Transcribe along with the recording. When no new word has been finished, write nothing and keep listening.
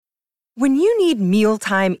When you need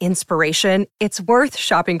mealtime inspiration, it's worth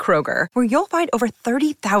shopping Kroger, where you'll find over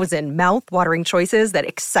 30,000 mouth-watering choices that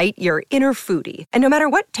excite your inner foodie. And no matter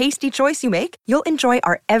what tasty choice you make, you'll enjoy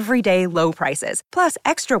our everyday low prices, plus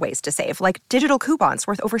extra ways to save, like digital coupons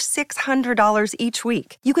worth over $600 each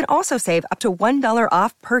week. You can also save up to $1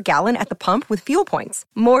 off per gallon at the pump with fuel points.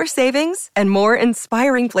 More savings and more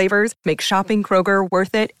inspiring flavors make shopping Kroger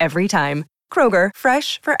worth it every time. Kroger,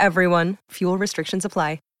 fresh for everyone. Fuel restrictions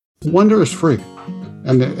apply. Wonder is free,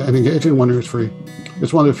 and engaging wonder is free.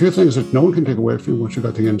 It's one of the few things that no one can take away from you once you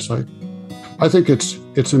got the insight. I think it's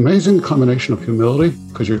an amazing combination of humility,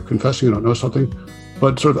 because you're confessing you don't know something,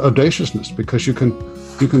 but sort of audaciousness, because you can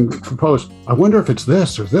propose, I wonder if it's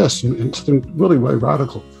this or this, and it's really very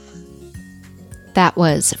radical. That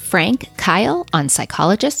was Frank Keil on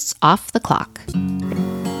Psychologists Off the Clock.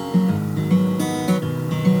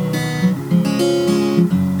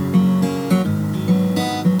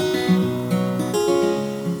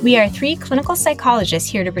 We are 3 clinical psychologists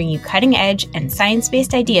here to bring you cutting-edge and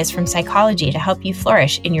science-based ideas from psychology to help you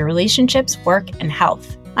flourish in your relationships, work, and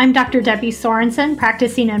health. I'm Dr. Debbie Sorensen,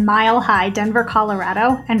 practicing in Mile High, Denver,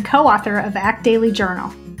 Colorado, and co-author of ACT Daily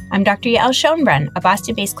Journal. I'm Dr. Yael Schonbrun, a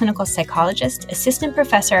Boston-based clinical psychologist, assistant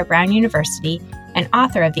professor at Brown University, and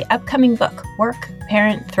author of the upcoming book, Work,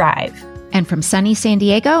 Parent, Thrive. And from sunny San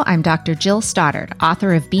Diego, I'm Dr. Jill Stoddard,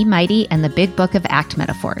 author of Be Mighty and the Big Book of ACT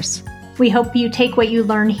Metaphors. We hope you take what you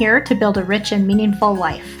learn here to build a rich and meaningful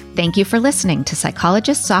life. Thank you for listening to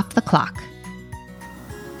Psychologists Off the Clock.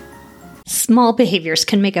 Small behaviors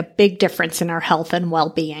can make a big difference in our health and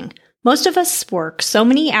well-being. Most of us work so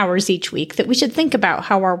many hours each week that we should think about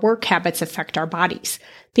how our work habits affect our bodies.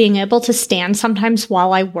 Being able to stand sometimes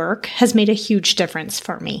while I work has made a huge difference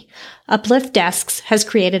for me. Uplift Desks has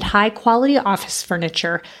created high-quality office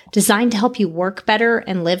furniture designed to help you work better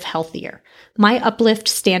and live healthier. My Uplift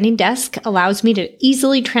standing desk allows me to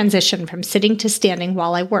easily transition from sitting to standing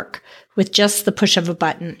while I work with just the push of a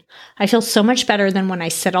button. I feel so much better than when I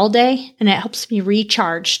sit all day, and it helps me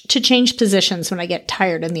recharge to change positions when I get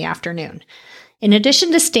tired in the afternoon. In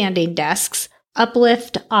addition to standing desks,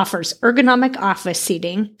 Uplift offers ergonomic office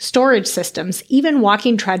seating, storage systems, even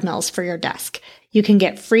walking treadmills for your desk. You can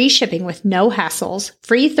get free shipping with no hassles,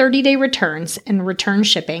 free 30-day returns and return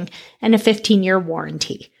shipping, and a 15-year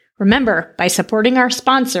warranty. Remember, by supporting our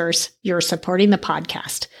sponsors, you're supporting the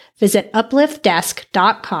podcast. Visit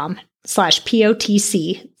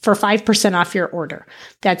upliftdesk.com/POTC for 5% off your order.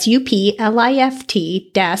 That's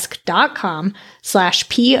UPLIFT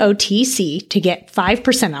desk.com/POTC to get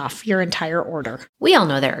 5% off your entire order. We all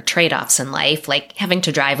know there are trade-offs in life, like having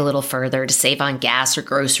to drive a little further to save on gas or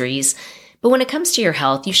groceries. But when it comes to your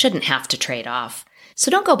health, you shouldn't have to trade off. So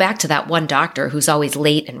don't go back to that one doctor who's always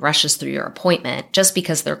late and rushes through your appointment just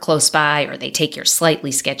because they're close by or they take your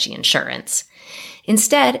slightly sketchy insurance.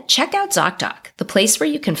 Instead, check out ZocDoc, the place where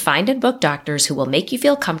you can find and book doctors who will make you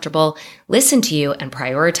feel comfortable, listen to you, and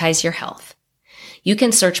prioritize your health. You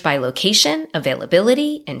can search by location,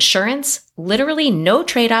 availability, insurance, literally no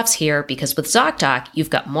trade-offs here because with ZocDoc, you've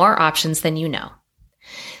got more options than you know.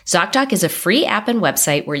 ZocDoc is a free app and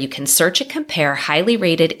website where you can search and compare highly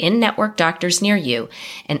rated in-network doctors near you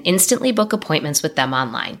and instantly book appointments with them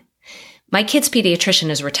online. My kid's pediatrician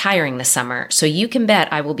is retiring this summer, so you can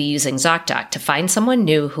bet I will be using ZocDoc to find someone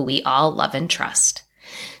new who we all love and trust.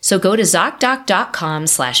 So go to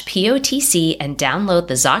ZocDoc.com/POTC and download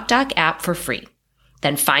the ZocDoc app for free.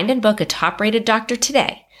 Then find and book a top-rated doctor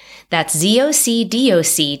today. That's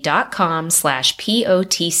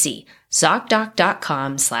ZocDoc.com/POTC.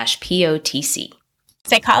 ZocDoc.com/POTC.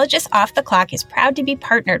 Psychologists Off the Clock is proud to be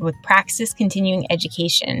partnered with Praxis Continuing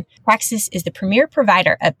Education. Praxis is the premier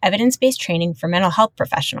provider of evidence-based training for mental health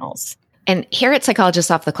professionals. And here at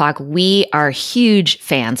Psychologists Off the Clock, we are huge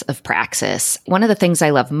fans of Praxis. One of the things I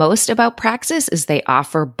love most about Praxis is they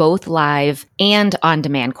offer both live and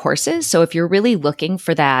on-demand courses. So if you're really looking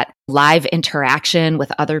for that live interaction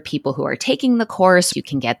with other people who are taking the course, you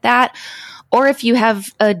can get that. Or if you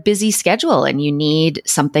have a busy schedule and you need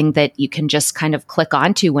something that you can just kind of click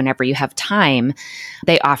onto whenever you have time,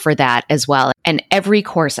 they offer that as well. And every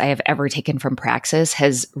course I have ever taken from Praxis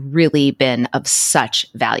has really been of such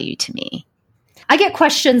value to me. I get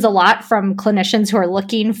questions a lot from clinicians who are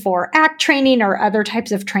looking for ACT training or other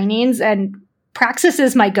types of trainings, and Praxis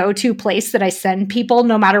is my go-to place that I send people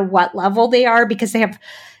no matter what level they are, because they have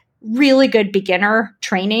really good beginner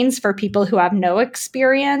trainings for people who have no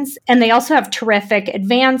experience. And they also have terrific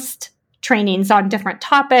advanced trainings on different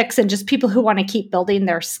topics and just people who want to keep building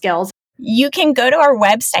their skills. You can go to our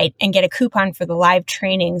website and get a coupon for the live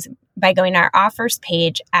trainings. by going to our offers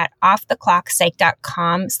page at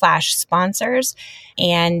offtheclockpsych.com/sponsors,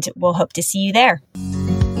 and we'll hope to see you there.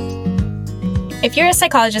 If you're a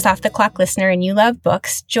Psychologist Off the Clock listener and you love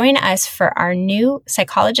books, join us for our new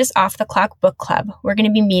Psychologist Off the Clock book club. We're going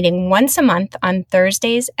to be meeting once a month on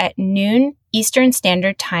Thursdays at noon Eastern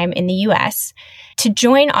Standard Time in the US. To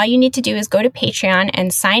join, all you need to do is go to Patreon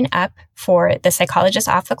and sign up for the Psychologist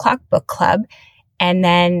Off the Clock book club, and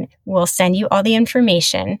then we'll send you all the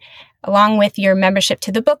information. Along with your membership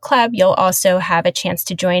to the book club, you'll also have a chance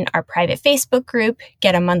to join our private Facebook group,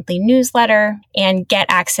 get a monthly newsletter, and get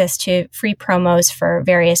access to free promos for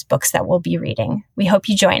various books that we'll be reading. We hope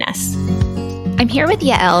you join us. I'm here with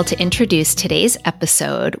Yael to introduce today's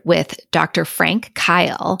episode with Dr. Frank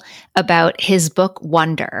Keil about his book,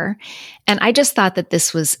 Wonder. And I just thought that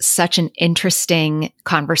this was such an interesting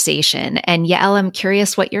conversation. And Yael, I'm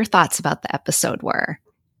curious what your thoughts about the episode were.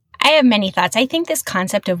 I have many thoughts. I think this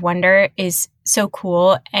concept of wonder is so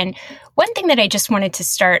cool. And one thing that I just wanted to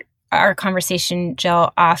start our conversation,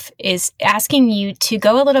 Jill, off is asking you to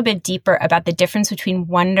go a little bit deeper about the difference between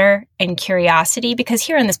wonder and curiosity, because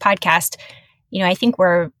here on this podcast, I think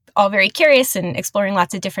we're all very curious and exploring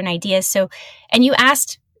lots of different ideas. So, and you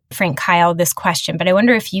asked Frank Keil this question, but I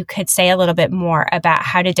wonder if you could say a little bit more about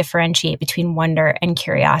how to differentiate between wonder and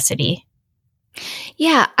curiosity.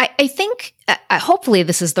 Yeah, I think hopefully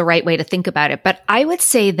this is the right way to think about it, but I would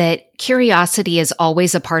say that curiosity is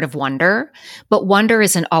always a part of wonder, but wonder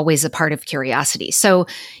isn't always a part of curiosity. So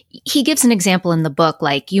he gives an example in the book,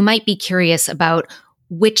 like you might be curious about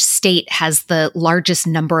which state has the largest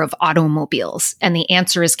number of automobiles, and the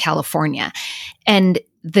answer is California. And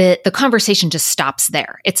the conversation just stops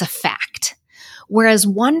there. It's a fact. Whereas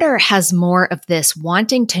wonder has more of this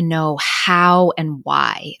wanting to know how and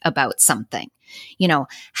why about something. I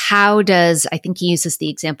think he uses the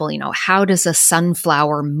example, how does a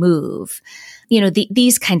sunflower move?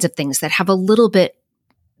 These kinds of things that have a little bit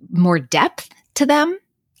more depth to them,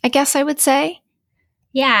 I guess I would say.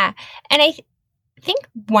 Yeah. And I think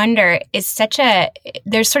wonder is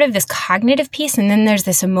there's sort of this cognitive piece, and then there's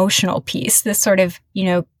this emotional piece, this sort of,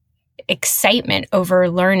 excitement over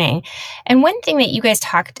learning. And one thing that you guys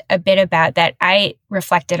talked a bit about that I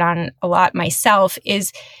reflected on a lot myself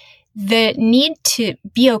is the need to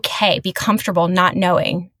be okay, be comfortable not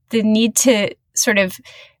knowing, the need to sort of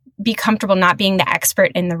be comfortable not being the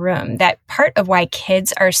expert in the room. That part of why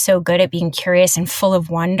kids are so good at being curious and full of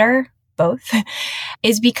wonder, both,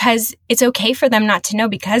 is because it's okay for them not to know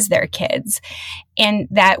because they're kids. And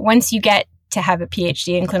that once you get to have a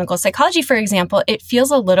PhD in clinical psychology, for example, it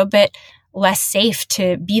feels a little bit less safe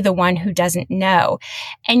to be the one who doesn't know.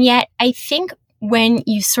 And yet, I think when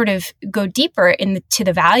you sort of go deeper into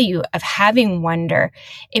the value of having wonder,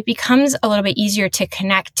 it becomes a little bit easier to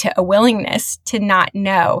connect to a willingness to not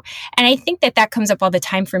know. And I think that comes up all the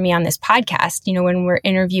time for me on this podcast, when we're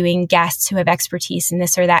interviewing guests who have expertise in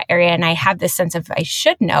this or that area, and I have this sense of I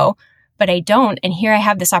should know, but I don't. And here I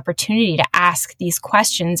have this opportunity to ask these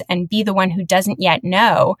questions and be the one who doesn't yet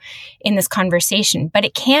know in this conversation. But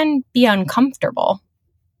it can be uncomfortable.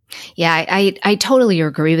 Yeah, I totally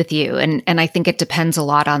agree with you. And I think it depends a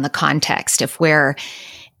lot on the context. If we're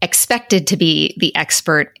expected to be the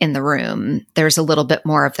expert in the room, there's a little bit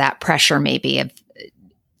more of that pressure maybe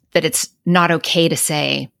that it's not okay to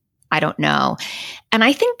say, I don't know. And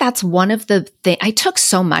I think that's one of the things. I took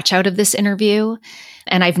so much out of this interview,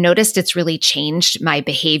 and I've noticed it's really changed my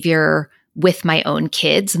behavior with my own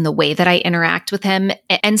kids and the way that I interact with them,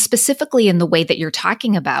 and specifically in the way that you're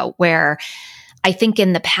talking about, where I think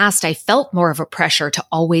in the past, I felt more of a pressure to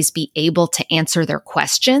always be able to answer their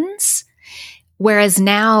questions. Whereas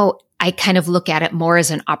now I kind of look at it more as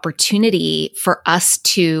an opportunity for us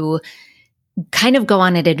to kind of go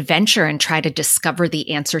on an adventure and try to discover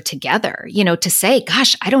the answer together, to say,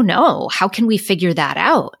 gosh, I don't know. How can we figure that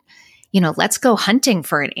out? Let's go hunting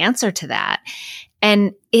for an answer to that.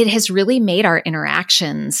 And it has really made our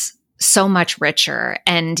interactions so much richer.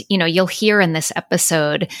 And, you'll hear in this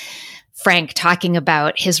episode, Frank talking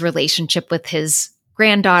about his relationship with his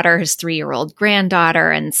granddaughter, his 3-year-old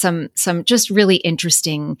granddaughter, and some just really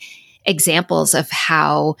interesting examples of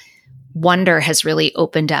how wonder has really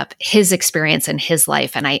opened up his experience in his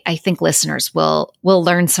life. And I think listeners will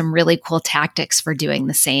learn some really cool tactics for doing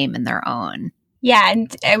the same in their own. Yeah.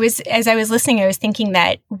 And as I was listening, I was thinking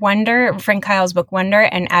that Wonder, Frank Keil's book, Wonder,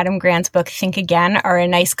 and Adam Grant's book, Think Again, are a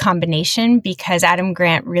nice combination, because Adam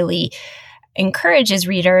Grant really encourages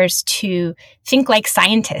readers to think like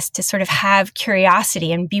scientists, to sort of have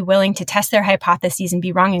curiosity and be willing to test their hypotheses and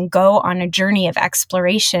be wrong and go on a journey of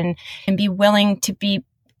exploration and be willing to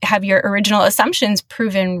have your original assumptions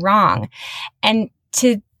proven wrong. And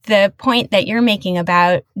to the point that you're making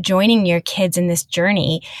about joining your kids in this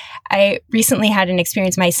journey, I recently had an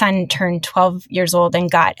experience. My son turned 12 years old and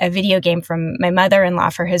got a video game from my mother-in-law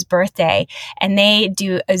for his birthday. And they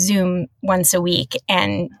do a Zoom once a week.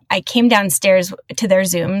 And I came downstairs to their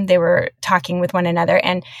Zoom. They were talking with one another.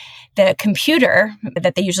 And the computer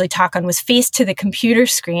that they usually talk on was faced to the computer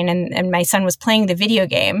screen. And my son was playing the video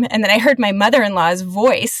game. And then I heard my mother-in-law's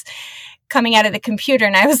voice coming out of the computer.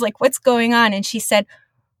 And I was like, what's going on? And she said,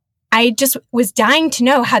 I just was dying to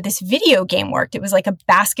know how this video game worked. It was like a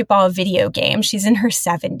basketball video game. She's in her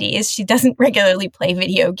 70s. She doesn't regularly play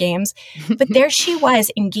video games. But there she was,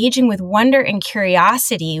 engaging with wonder and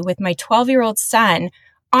curiosity with my 12-year-old son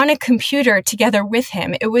on a computer together with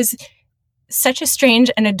him. It was such a strange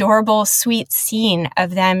and adorable, sweet scene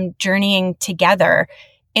of them journeying together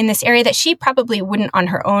in this area that she probably wouldn't on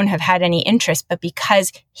her own have had any interest, but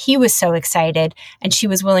because he was so excited and she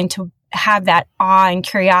was willing to have that awe and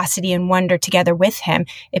curiosity and wonder together with him,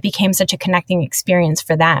 it became such a connecting experience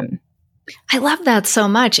for them. I love that so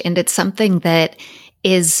much. And it's something that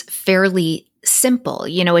is fairly simple.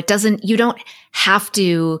 You don't have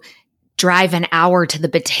to drive an hour to the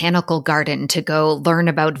botanical garden to go learn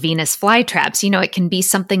about Venus flytraps. It can be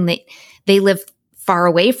something that they live far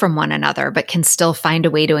away from one another, but can still find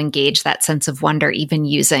a way to engage that sense of wonder, even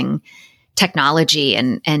using technology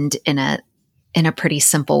and in a pretty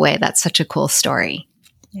simple way. That's such a cool story.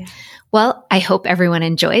 Yeah. Well, I hope everyone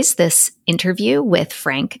enjoys this interview with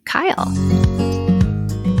Frank Keil.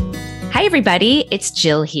 Hi, everybody. It's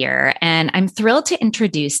Jill here, and I'm thrilled to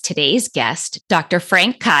introduce today's guest, Dr.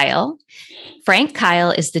 Frank Keil. Frank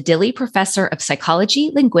Keil is the Dilley Professor of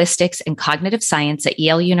Psychology, Linguistics, and Cognitive Science at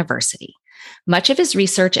Yale University. Much of his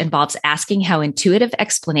research involves asking how intuitive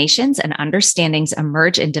explanations and understandings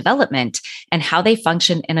emerge in development and how they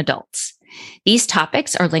function in adults. These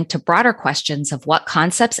topics are linked to broader questions of what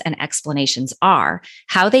concepts and explanations are,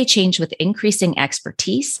 how they change with increasing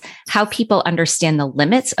expertise, how people understand the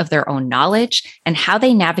limits of their own knowledge, and how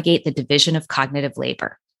they navigate the division of cognitive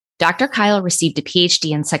labor. Dr. Keil received a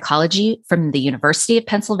PhD in psychology from the University of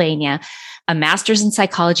Pennsylvania, a master's in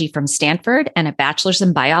psychology from Stanford, and a bachelor's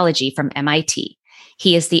in biology from MIT.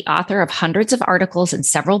 He is the author of hundreds of articles and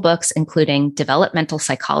several books, including Developmental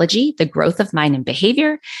Psychology, The Growth of Mind and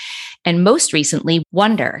Behavior, and most recently,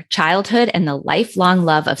 Wonder, Childhood and the Lifelong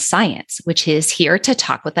Love of Science, which he is here to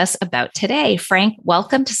talk with us about today. Frank,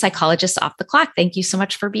 welcome to Psychologists Off the Clock. Thank you so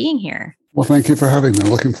much for being here. Well, thank you for having me.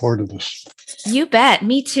 Looking forward to this. You bet.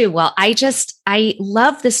 Me too. Well, I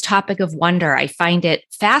love this topic of wonder. I find it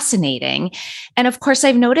fascinating. And of course,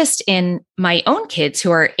 I've noticed in my own kids who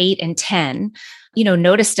are 8 and 10,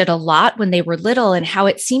 noticed it a lot when they were little and how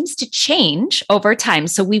it seems to change over time.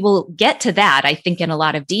 So we will get to that, I think, in a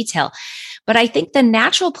lot of detail. But I think the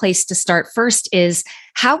natural place to start first is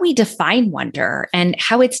how we define wonder and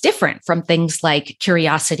how it's different from things like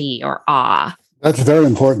curiosity or awe. That's very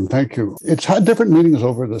important. Thank you. It's had different meanings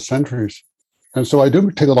over the centuries. And so I do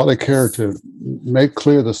take a lot of care to make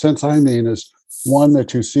clear the sense I mean is one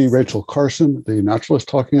that you see Rachel Carson, the naturalist,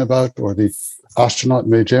 talking about, or the astronaut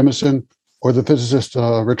Mae Jemison, or the physicist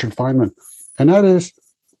Richard Feynman. And that is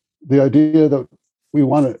the idea that we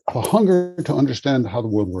want a hunger to understand how the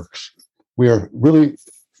world works. We are really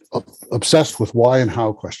obsessed with why and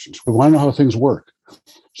how questions. We want to know how things work.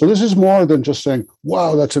 So this is more than just saying,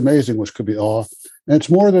 wow, that's amazing, which could be awe. And it's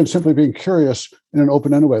more than simply being curious in an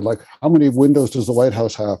open-ended way, like how many windows does the White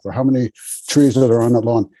House have, or how many trees that are on that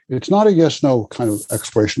lawn? It's not a yes-no kind of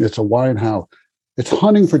exploration. It's a why and how. It's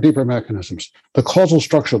hunting for deeper mechanisms. The causal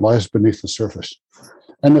structure lies beneath the surface.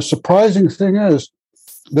 And the surprising thing is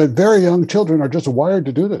that very young children are just wired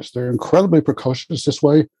to do this. They're incredibly precocious this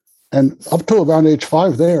way. And up to around age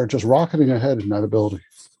 5, they are just rocketing ahead in that ability.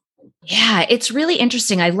 Yeah, it's really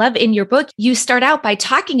interesting. I love in your book, you start out by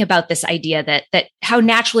talking about this idea that how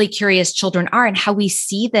naturally curious children are and how we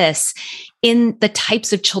see this in the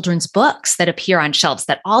types of children's books that appear on shelves,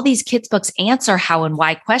 that all these kids' books answer how and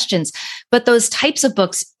why questions, but those types of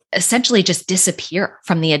books essentially just disappear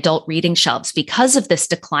from the adult reading shelves because of this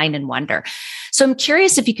decline in wonder. So I'm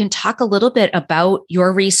curious if you can talk a little bit about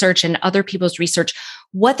your research and other people's research,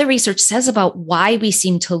 what the research says about why we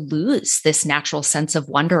seem to lose this natural sense of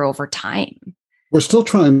wonder over time. We're still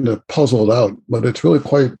trying to puzzle it out, but it's really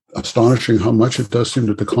quite astonishing how much it does seem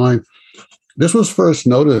to decline. This was first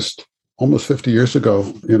noticed almost 50 years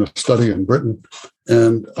ago in a study in Britain,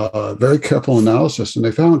 and very careful analysis. And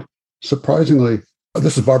they found, surprisingly,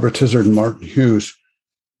 this is Barbara Tizard and Martin Hughes,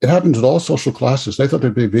 it happens at all social classes. They thought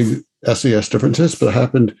there'd be big SES differences, but it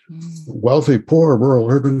happened wealthy, poor, rural,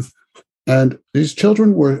 urban. And these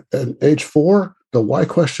children were at age 4, the why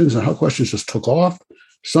questions and how questions just took off.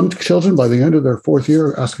 Some children, by the end of their fourth year,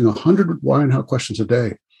 are asking 100 why and how questions a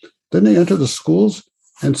day. Then they enter the schools,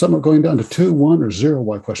 and some are going down to 2, 1, or 0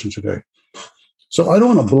 why questions a day. So I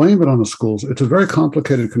don't want to blame it on the schools. It's a very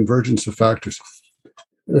complicated convergence of factors.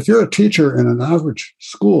 If you're a teacher in an average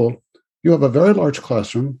school, you have a very large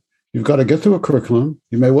classroom. You've got to get through a curriculum.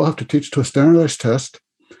 You may well have to teach to a standardized test.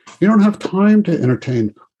 You don't have time to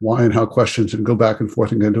entertain why and how questions and go back and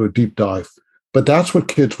forth and get into a deep dive. But that's what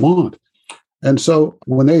kids want. And so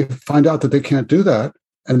when they find out that they can't do that,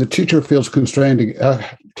 and the teacher feels constrained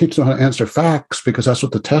to teach them how to answer facts because that's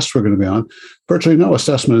what the tests were going to be on, virtually no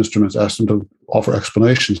assessment instruments ask them to offer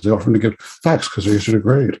explanations. They offer them to give facts because they're easier to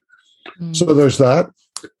grade. So there's that.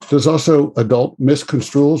 There's also adult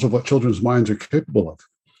misconstruals of what children's minds are capable of.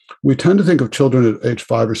 We tend to think of children at age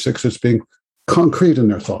 5 or 6 as being concrete in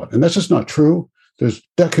their thought, and that's just not true. There's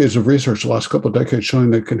decades of research, the last couple of decades,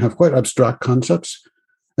 showing they can have quite abstract concepts.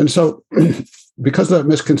 And so because of that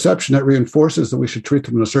misconception, that reinforces that we should treat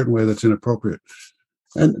them in a certain way that's inappropriate.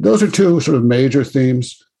 And those are two sort of major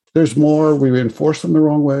themes. There's more. We reinforce them the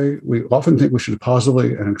wrong way. We often think we should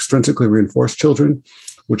positively and extrinsically reinforce children,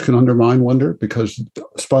 which can undermine wonder because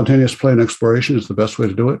spontaneous play and exploration is the best way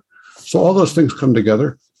to do it. So all those things come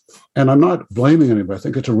together. And I'm not blaming anybody. I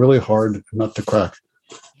think it's a really hard nut to crack.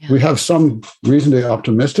 Yeah. We have some reason to be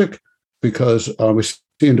optimistic because we see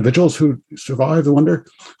individuals who survive the wonder,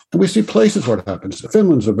 and we see places where it happens.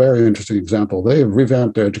 Finland's a very interesting example. They have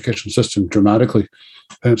revamped their education system dramatically,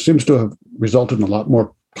 and it seems to have resulted in a lot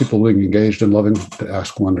more people being engaged and loving to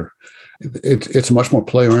ask wonder. It's a much more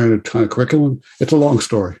play-oriented kind of curriculum. It's a long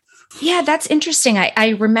story. Yeah, that's interesting. I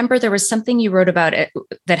remember there was something you wrote about it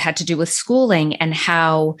that had to do with schooling and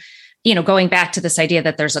how, going back to this idea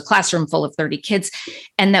that there's a classroom full of 30 kids,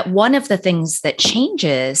 and that one of the things that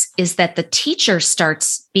changes is that the teacher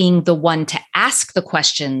starts being the one to ask the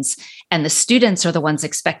questions and the students are the ones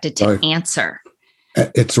expected to answer.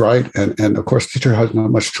 It's right. And of course, the teacher has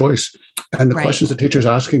not much choice. And the questions the teacher's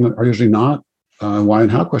asking are usually not why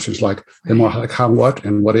and how questions, like they're more like how, what,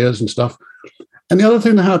 and what is and stuff. And the other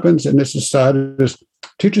thing that happens, and this is sad, is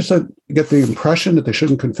teachers get the impression that they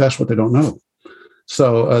shouldn't confess what they don't know.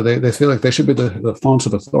 So they feel like they should be the fonts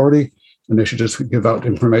of authority, and they should just give out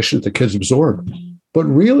information that the kids absorb. But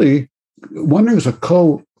really, wonder is a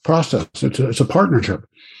co-process. It's a partnership.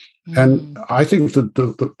 And I think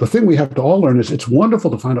the thing we have to all learn is it's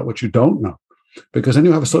wonderful to find out what you don't know, because then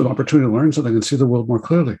you have a sort of opportunity to learn something and see the world more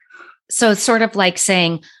clearly. So it's sort of like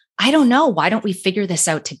saying, I don't know, why don't we figure this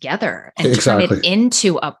out together and turn it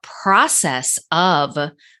into a process of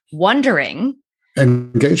wondering,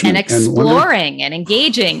 engagement, and exploring and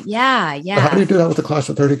engaging. Yeah. How do you do that with a class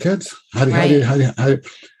of 30 kids? How do you?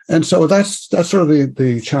 And so that's sort of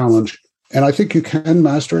the challenge. And I think you can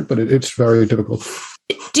master it, but it's very difficult.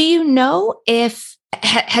 Do you know if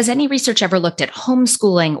has any research ever looked at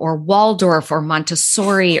homeschooling or Waldorf or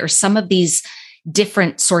Montessori or some of these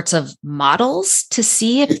different sorts of models to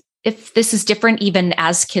see if this is different even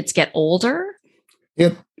as kids get older?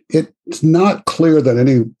 It's not clear that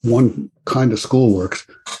any one kind of school works.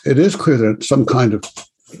 It is clear that some kind of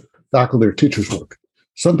faculty or teachers work.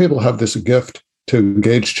 Some people have this gift to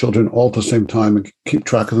engage children all at the same time and keep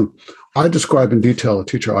track of them. I describe in detail a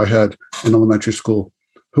teacher I had in elementary school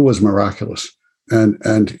who was miraculous. And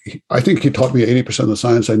I think he taught me 80% of the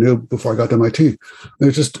science I knew before I got to MIT. It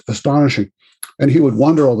was just astonishing. And he would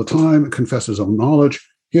wonder all the time and confess his own knowledge.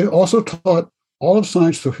 He also taught all of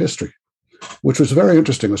science through history, which was very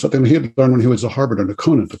interesting. It was something he had learned when he was at Harvard under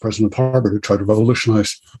Conant, the president of Harvard, who tried to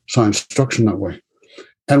revolutionize science instruction that way.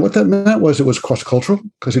 And what that meant was it was cross-cultural,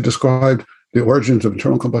 because he described the origins of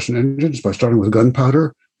internal combustion engines by starting with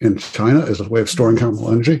gunpowder in China as a way of storing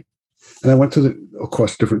chemical energy. And then went to, of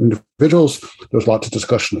course, different individuals. There was lots of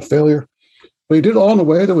discussion of failure. But he did it all in a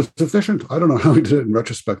way that was efficient. I don't know how he did it in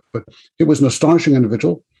retrospect, but he was an astonishing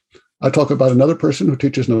individual. I talk about another person who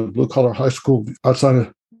teaches in a blue-collar high school outside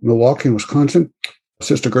of Milwaukee in Wisconsin,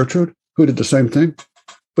 Sister Gertrude, who did the same thing.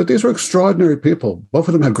 But these were extraordinary people. Both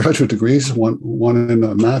of them had graduate degrees, one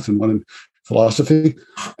in math and one in philosophy.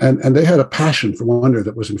 And they had a passion for wonder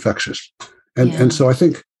that was infectious. And so I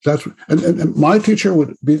think that's, and my teacher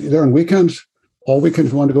would be there on weekends, all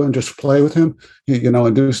weekends, wanted to go and just play with him,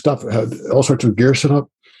 and do stuff, had all sorts of gear set up.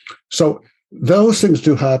 So those things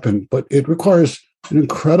do happen, but it requires an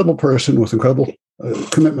incredible person with incredible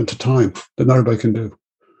commitment to time that not everybody can do.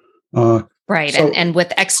 Right. So, and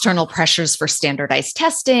with external pressures for standardized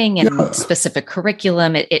testing and specific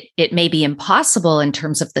curriculum, it may be impossible in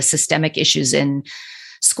terms of the systemic issues in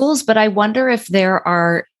schools. But I wonder if there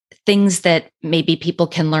are things that maybe people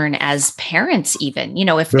can learn as parents even. You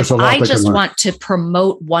know, if I just want to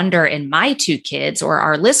promote wonder in my two kids or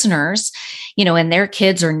our listeners, you know, and their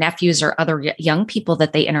kids or nephews or other young people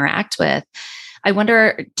that they interact with, I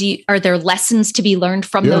wonder, are there lessons to be learned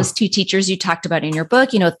from those two teachers you talked about in your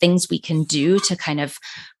book? You know, things we can do to kind of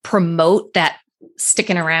promote that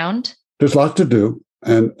sticking around? There's lots to do.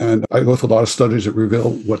 And I go through a lot of studies that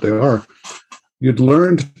reveal what they are. You'd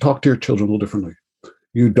learn to talk to your children a little differently.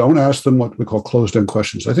 You don't ask them what we call closed-end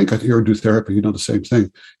questions. I think if you do therapy, you know the same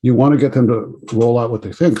thing. You want to get them to roll out what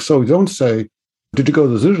they think. So you don't say, did you go to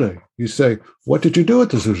the zoo today? You say, what did you do at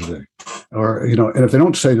the zoo today? Or, you know, and if they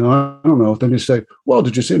don't say, no, I don't know, then you say, well,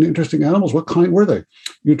 did you see any interesting animals? What kind were they?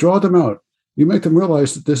 You draw them out. You make them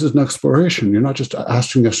realize that this is an exploration. You're not just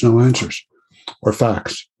asking yes, no answers or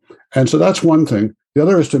facts. And so that's one thing. The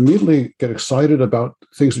other is to immediately get excited about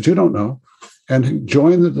things that you don't know and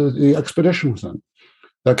join the expedition with them.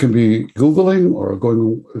 That can be Googling or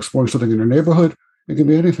going exploring something in your neighborhood. It can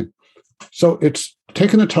be anything. So it's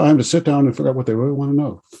taking the time to sit down and figure out what they really want to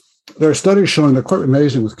know. There are studies showing they're quite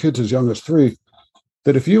amazing with kids as young as 3,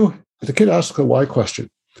 that if the kid asks a why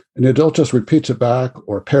question and the adult just repeats it back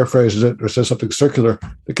or paraphrases it or says something circular,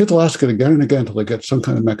 the kids will ask it again and again until they get some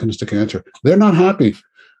kind of mechanistic answer. They're not happy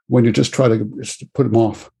when you just try to put them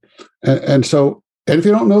off. And if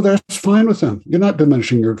you don't know, that's fine with them. You're not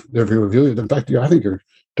diminishing their view of you. In fact, I think you're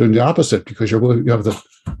doing the opposite because you have the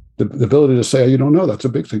ability to say you don't know. That's a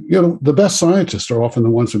big thing. You know, the best scientists are often the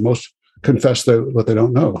ones who most confess what they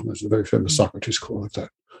don't know. There's a very famous Socrates quote like that.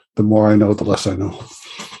 The more I know, the less I know.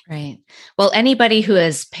 Right. Well, anybody who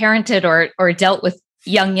has parented or dealt with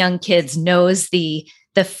young kids knows the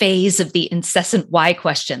phase of the incessant why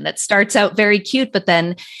question that starts out very cute, but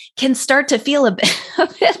then can start to feel a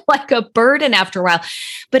bit like a burden after a while.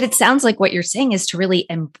 But it sounds like what you're saying is to really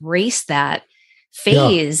embrace that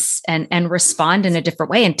phase and respond in a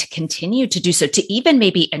different way and to continue to do so, to even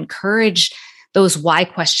maybe encourage those why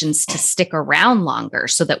questions to stick around longer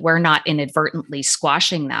so that we're not inadvertently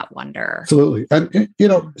squashing that wonder. Absolutely. And, you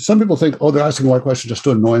know, some people think, they're asking why questions just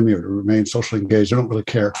to annoy me or to remain socially engaged. They don't really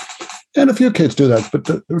care. And a few kids do that, but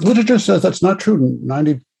the literature says that's not true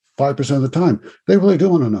 95% of the time. They really do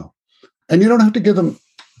want to know. And you don't have to give them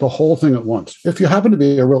the whole thing at once. If you happen to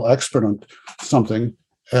be a real expert on something,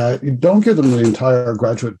 you don't give them the entire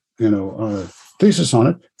graduate, thesis on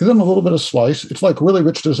it. Give them a little bit of slice. It's like really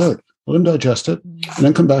rich dessert. Let them digest it and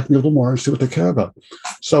then come back and give a little more and see what they care about.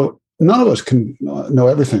 So none of us can know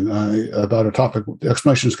everything about a topic. The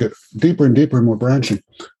explanations get deeper and deeper and more branching,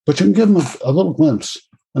 but you can give them a little glimpse,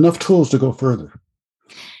 enough tools to go further.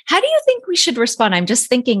 How do you think we should respond? I'm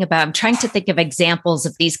trying to think of examples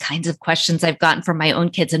of these kinds of questions I've gotten from my own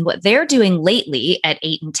kids, and what they're doing lately at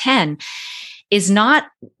 8 and 10 is not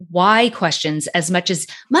why questions as much as,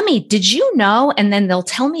 Mommy, did you know? And then they'll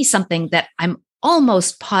tell me something that I'm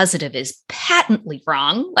almost positive is patently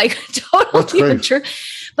wrong, like totally untrue,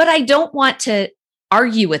 but I don't want to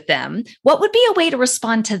argue with them. What would be a way to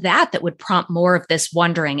respond to that would prompt more of this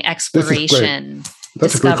wondering, exploration,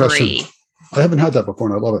 That's discovery? A great question. I haven't had that before,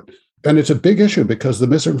 and I love it. And it's a big issue because the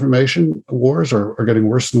misinformation wars are getting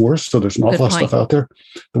worse and worse. So there's an awful lot of stuff out there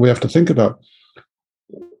that we have to think about.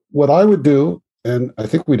 What I would do, and I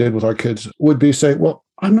think we did with our kids, would be say, well,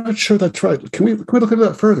 I'm not sure that's right. Can we look at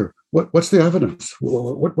that further? What's the evidence?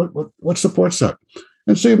 What supports that?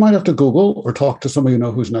 And so you might have to Google or talk to somebody you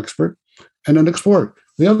know who's an expert and then explore it.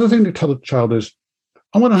 The other thing to tell the child is,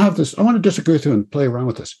 I want to disagree with you and play around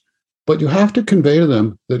with this. But you have to convey to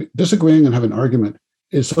them that disagreeing and having an argument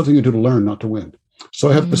is something you do to learn, not to win. So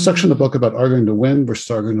I have a section in the book about arguing to win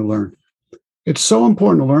versus arguing to learn. It's so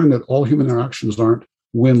important to learn that all human interactions aren't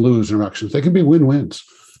win-lose interactions. They can be win-wins.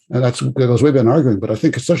 And that goes way beyond arguing, but I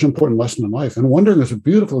think it's such an important lesson in life. And wondering is a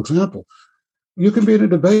beautiful example. You can be in a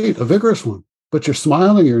debate, a vigorous one, but you're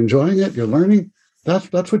smiling, you're enjoying it, you're learning.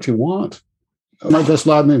 That's what you want. My best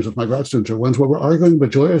lab names with my grad students are ones where we're arguing, but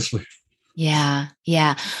joyously. Yeah.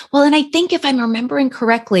 Well, and I think if I'm remembering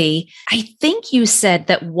correctly, I think you said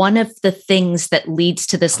that one of the things that leads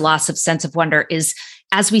to this loss of sense of wonder is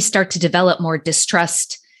as we start to develop more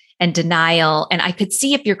distrust and denial. And I could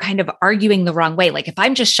see if you're kind of arguing the wrong way. Like if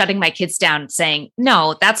I'm just shutting my kids down saying,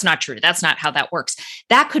 no, that's not true. That's not how that works.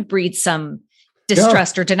 That could breed some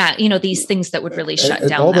distrust or denial, these things that would really shut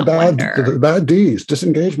down all the bad Ds,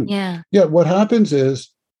 disengagement. Yeah. What happens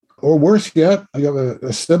is, or worse yet, you have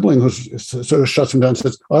a sibling who sort of shuts him down and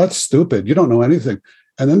says, oh, that's stupid. You don't know anything.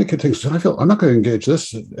 And then the kid thinks, I'm not going to engage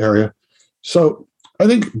this area. So I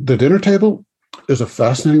think the dinner table is a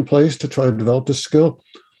fascinating place to try to develop this skill.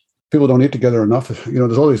 People don't eat together enough.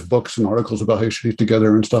 There's all these books and articles about how you should eat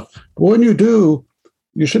together and stuff. But when you do,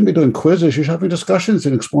 you shouldn't be doing quizzes. You should have discussions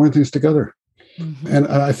and exploring things together. Mm-hmm. And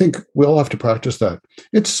I think we all have to practice that.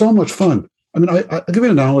 It's so much fun. I mean, I'll give you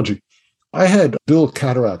an analogy. I had dual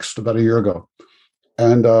cataracts about a year ago,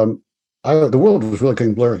 and the world was really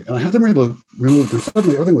getting blurry. And I had them removed, and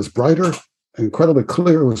suddenly everything was brighter, incredibly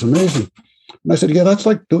clear. It was amazing. And I said, yeah, that's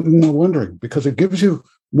like doing more wondering, because it gives you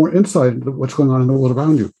more insight into what's going on in the world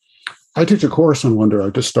around you. I teach a course on wonder. I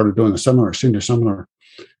just started doing a senior seminar.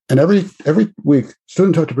 And every week,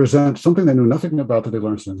 students have to present something they knew nothing about that they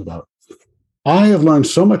learned something about. I have learned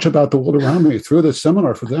so much about the world around me through this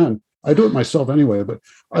seminar for them. I do it myself anyway, but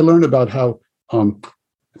I learned about how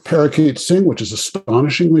parakeets sing, which is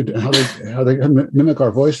astonishingly how they mimic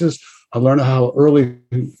our voices. I learned how early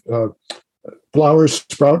flowers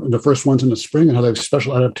sprout, and the first ones in the spring, and how they have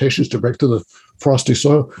special adaptations to break through the frosty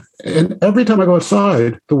soil. And every time I go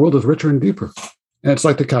outside, the world is richer and deeper. And it's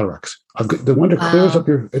like the cataracts. The wonder clears up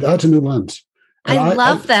it adds a new lens. And I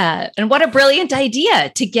love that. And what a brilliant idea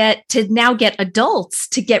to now get adults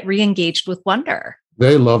to get re-engaged with wonder.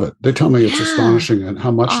 They love it. They tell me it's astonishing and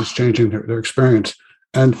how much it's changing their experience.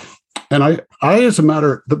 And I as a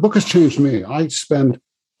matter, the book has changed me. I spend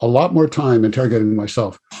a lot more time interrogating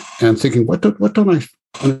myself and thinking, what don't I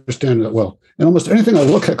understand that well? And almost anything I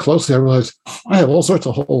look at closely, I realize I have all sorts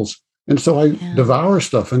of holes. And so I devour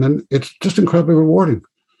stuff, and then it's just incredibly rewarding.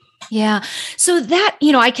 Yeah. So that,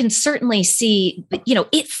 I can certainly see,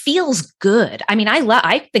 it feels good. I mean,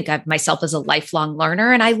 I think of myself as a lifelong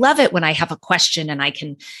learner, and I love it when I have a question and I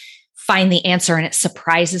can find the answer and it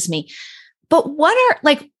surprises me. But why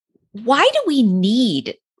do we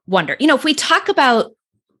need wonder? If we talk about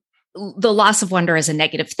the loss of wonder as a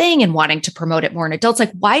negative thing and wanting to promote it more in adults,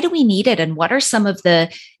 why do we need it? And what are some of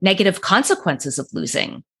the negative consequences of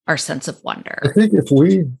losing our sense of wonder? I think if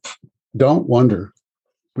we don't wonder,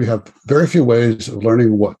 we have very few ways of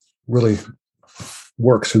learning what really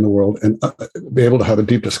works in the world and be able to have a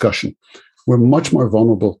deep discussion. We're much more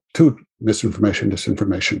vulnerable to misinformation,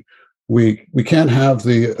 disinformation. We can't have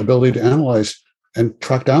the ability to analyze and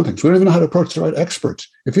track down things. We don't even know how to approach the right experts.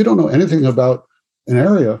 If you don't know anything about an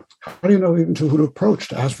area, how do you know even who to approach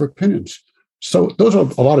to ask for opinions? So those are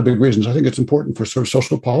a lot of big reasons. I think it's important for sort of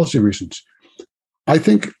social policy reasons. I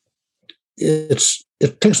think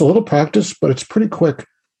it takes a little practice, but it's pretty quick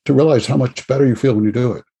to realize how much better you feel when you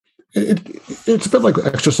do it. It's a bit like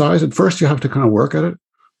exercise. At first, you have to kind of work at it,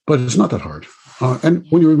 but it's not that hard. And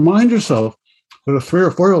when you remind yourself that a 3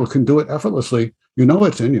 or 4-year-old can do it effortlessly, you know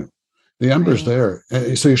it's in you. The ember's there.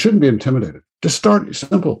 So you shouldn't be intimidated. Just start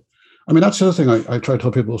simple. I mean, that's the other thing I try to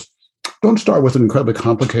tell people is don't start with an incredibly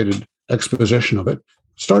complicated exposition of it.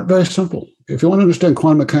 Start very simple. If you want to understand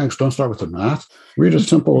quantum mechanics, don't start with the math. Read a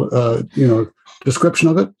simple, description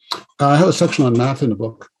of it. I have a section on math in the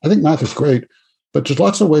book. I think math is great, but there's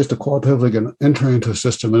lots of ways to qualitatively enter into a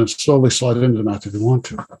system and slowly slide into the math if you want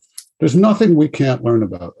to. There's nothing we can't learn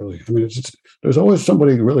about, really. I mean, there's always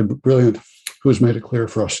somebody really brilliant who's made it clear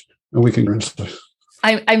for us, and we can learn stuff.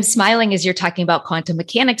 I'm smiling as you're talking about quantum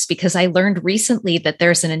mechanics, because I learned recently that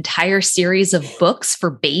there's an entire series of books for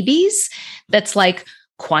babies that's like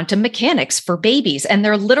quantum mechanics for babies. And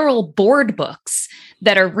they're literal board books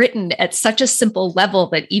that are written at such a simple level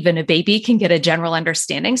that even a baby can get a general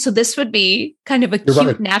understanding. So this would be kind of a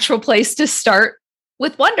cute, natural place to start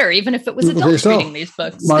with wonder, even if it was adults reading these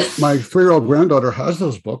books. My 3-year-old granddaughter has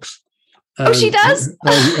those books. And, she does?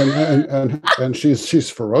 And she's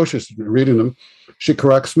ferocious in reading them. She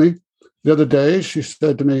corrects me. The other day, she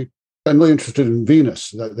said to me, I'm really interested in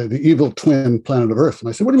Venus, the evil twin planet of Earth. And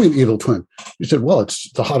I said, what do you mean evil twin? She said, well,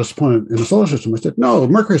 it's the hottest planet in the solar system. I said, no,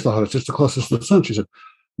 Mercury's the hottest. It's the closest to the sun. She said,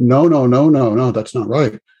 no, that's not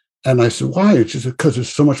right. And I said, why? She said, because there's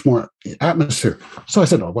so much more atmosphere. So I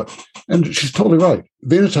said, oh, what? And she's totally right.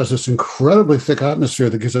 Venus has this incredibly thick atmosphere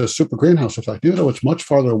that gives it a super greenhouse effect. Even though it's much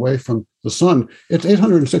farther away from the sun, it's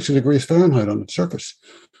 860 degrees Fahrenheit on its surface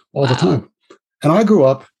all the time. And I grew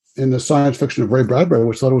up in the science fiction of Ray Bradbury,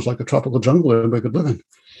 which thought it was like a tropical jungle that everybody could live in.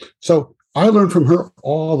 So I learned from her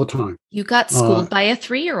all the time. You got schooled by a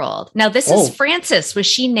 3-year-old. Now, this is Frances. Was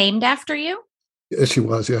she named after you? She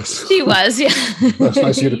was, yes. She was, yeah. That's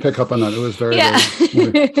nice of you to pick up on that. It was very,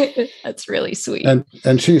 very That's really sweet.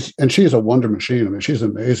 And she's a wonder machine. I mean, she's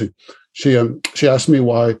amazing. She asked me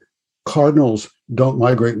why cardinals don't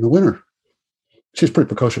migrate in the winter. She's pretty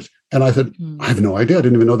precocious. And I said, I have no idea. I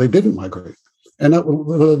didn't even know they didn't migrate. And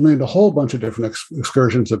that made a whole bunch of different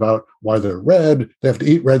excursions about why they're red. They have to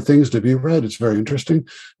eat red things to be red. It's very interesting.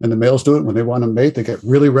 And the males do it when they want to mate. They get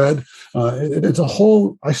really red. It's a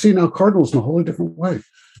whole, I see now cardinals in a wholly different way.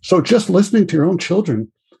 So just listening to your own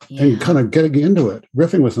children and kind of getting into it,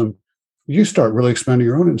 riffing with them, you start really expanding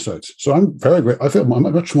your own insights. So I'm very great. I feel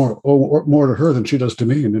much more to her than she does to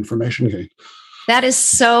me in information gain. That is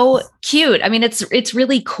so cute. I mean, it's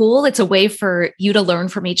really cool. It's a way for you to learn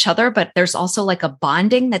from each other, but there's also like a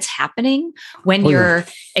bonding that's happening when you're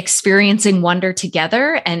experiencing wonder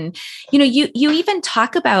together. And, you even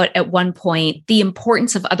talk about at one point the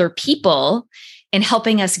importance of other people in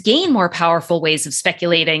helping us gain more powerful ways of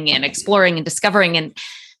speculating and exploring and discovering. And,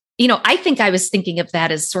 I think I was thinking of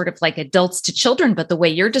that as sort of like adults to children, but the way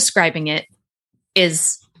you're describing it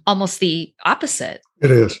is almost the opposite.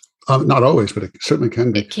 It is. Not always, but it certainly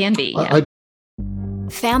can be. It can be, yeah.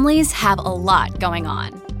 Families have a lot going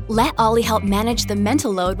on. Let Ollie help manage the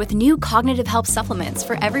mental load with new cognitive help supplements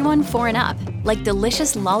for everyone 4 and up, like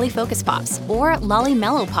delicious Lolly Focus Pops or Lolly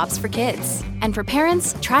Mellow Pops for kids. And for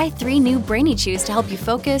parents, try 3 new Brainy Chews to help you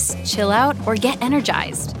focus, chill out, or get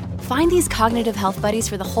energized. Find these cognitive health buddies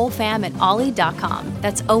for the whole fam at ollie.com.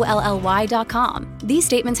 That's OLLY.com. These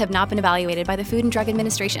statements have not been evaluated by the Food and Drug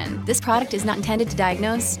Administration. This product is not intended to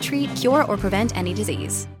diagnose, treat, cure, or prevent any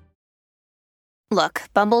disease. Look,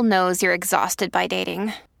 Bumble knows you're exhausted by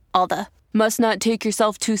dating. All the, must not take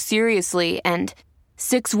yourself too seriously, and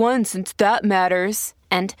 6'1" since that matters.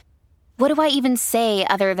 And what do I even say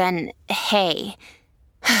other than, hey?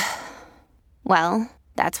 Well,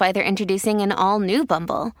 that's why they're introducing an all-new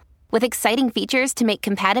Bumble. With exciting features to make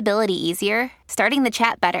compatibility easier, starting the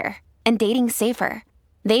chat better, and dating safer.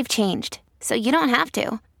 They've changed, so you don't have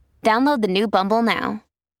to. Download the new Bumble now.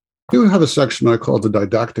 You have a section I call the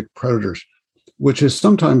didactic predators, which is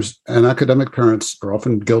sometimes, and academic parents are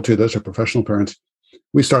often guilty of this, or professional parents,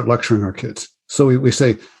 we start lecturing our kids. So we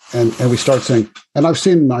say, and we start saying, and I've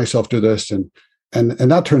seen myself do this, and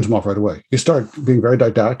that turns them off right away. You start being very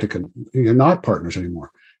didactic, and you're not partners anymore.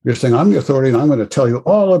 You're saying, I'm the authority, and I'm going to tell you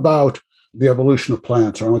all about the evolution of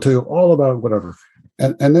plants, or I'm going to tell you all about whatever.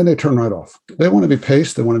 And then they turn right off. They want to be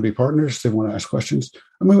paced. They want to be partners. They want to ask questions.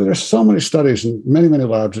 I mean, there's so many studies in many, many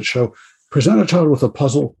labs that show present a child with a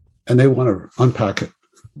puzzle, and they want to unpack it.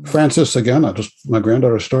 Frances, again, my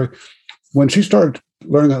granddaughter's story, when she started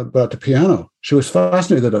learning about the piano, she was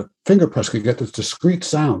fascinated that a finger press could get this discrete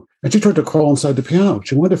sound. And she tried to crawl inside the piano.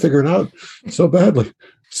 She wanted to figure it out so badly.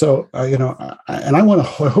 So, I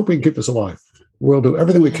hope we can keep this alive. We'll do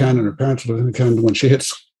everything we can, and our parents will do everything we can when she hits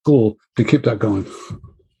school to keep that going.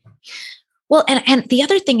 Well, and the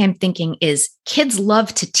other thing I'm thinking is kids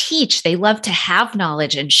love to teach. They love to have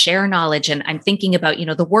knowledge and share knowledge. And I'm thinking about,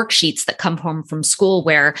 the worksheets that come home from school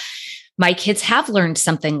where my kids have learned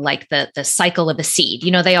something like the cycle of a seed.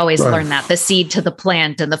 They always learn that, the seed to the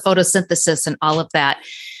plant and the photosynthesis and all of that.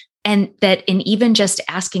 And that in even just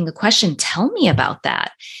asking the question, tell me about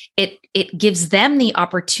that, it gives them the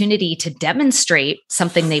opportunity to demonstrate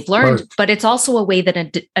something they've learned, but it's also a way that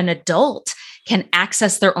an adult can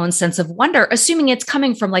access their own sense of wonder, assuming it's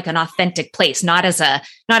coming from like an authentic place, not as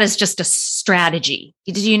just a strategy.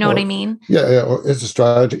 Do you know what I mean? Yeah. Or it's a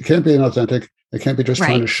strategy. It can't be inauthentic. It can't be just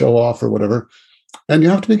trying to show off or whatever. And you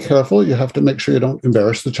have to be careful. You have to make sure you don't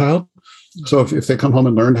embarrass the child. So if they come home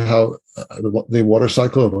and learn how the water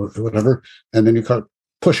cycle or whatever, and then you start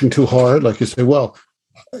pushing too hard, like you say, well,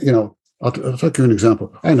 I'll take you an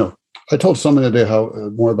example. I know. I told someone the other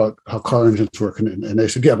day more about how car engines work, and they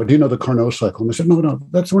said, yeah, but do you know the Carnot cycle? And I said, no,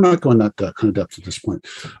 we're not going that kind of depth at this point.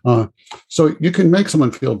 So you can make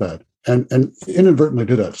someone feel bad and inadvertently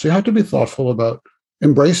do that. So you have to be thoughtful about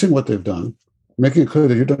embracing what they've done, making it clear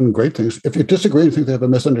that you've done great things. If you disagree and think they have a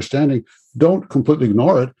misunderstanding, don't completely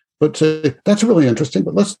ignore it, but say, that's really interesting,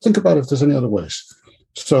 but let's think about if there's any other ways.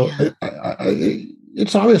 So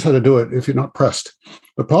it's obvious how to do it if you're not pressed.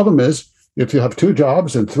 The problem is, if you have 2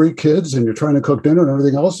 jobs and 3 kids and you're trying to cook dinner and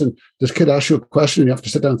everything else, and this kid asks you a question and you have to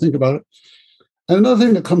sit down and think about it. And another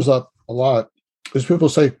thing that comes up a lot is people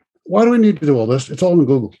say, why do we need to do all this? It's all in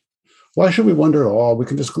Google. Why should we wonder? Oh, we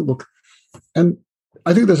can just look. And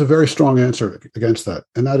I think there's a very strong answer against that.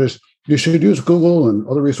 And that is, you should use Google and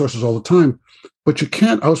other resources all the time, but you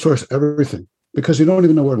can't outsource everything because you don't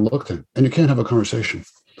even know where to look then, and you can't have a conversation.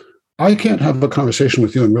 I can't have a conversation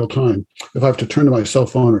with you in real time if I have to turn to my cell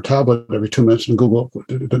phone or tablet every 2 minutes and Google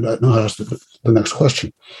ask the next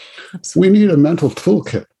question. Absolutely. We need a mental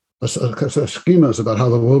toolkit, a set of schemas about how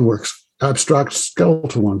the world works, abstract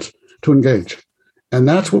skeletal ones to engage. And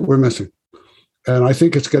that's what we're missing. And I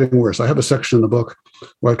think it's getting worse. I have a section in the book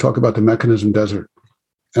where I talk about the mechanism desert.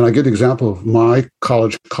 And I give the example of my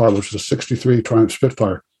college car, which was a 63 Triumph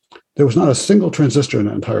Spitfire. There was not a single transistor in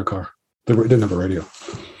that entire car. It didn't have a radio.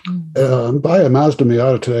 Buy a Mazda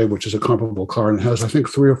Miata today, which is a comparable car, and it has, I think,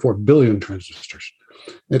 3 or 4 billion transistors.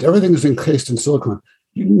 Everything is encased in silicon.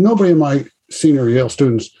 Nobody of my senior Yale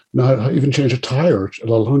students know how to even change a tire, let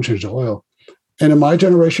alone change the oil. And in my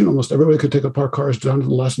generation, almost everybody could take apart cars down to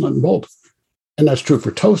the last nut and bolt. And that's true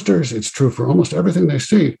for toasters. It's true for almost everything they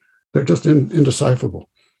see. They're just indecipherable.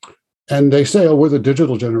 And they say, oh, we're the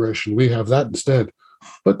digital generation. We have that instead.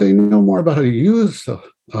 But they know more about how to use the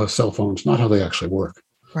cell phones, not how they actually work.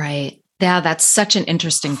 Right. Yeah, that's such an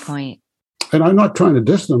interesting point. And I'm not trying to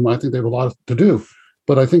diss them. I think they have a lot to do.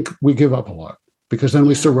 But I think we give up a lot because then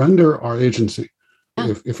we surrender our agency.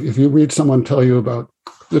 Yeah. If you read someone tell you about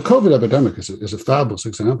the COVID epidemic is a fabulous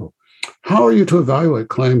example. How are you to evaluate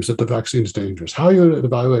claims that the vaccine is dangerous? How are you to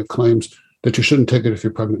evaluate claims that you shouldn't take it if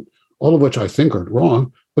you're pregnant? All of which I think are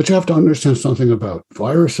wrong, but you have to understand something about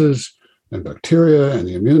viruses and bacteria and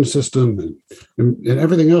the immune system and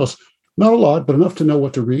everything else. Not a lot, but enough to know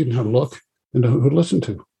what to read and how to look and who to listen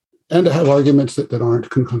to. And to have arguments that aren't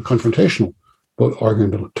confrontational, but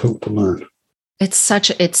arguing to learn. It's such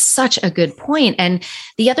a good point. And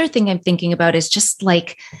the other thing I'm thinking about is just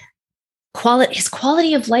like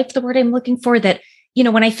quality of life, the word I'm looking for, that,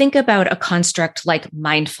 when I think about a construct like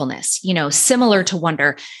mindfulness, similar to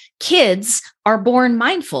wonder, kids are born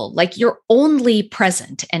mindful, like you're only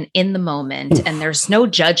present and in the moment, and there's no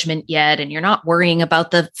judgment yet, and you're not worrying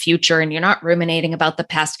about the future, and you're not ruminating about the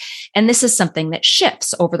past. And this is something that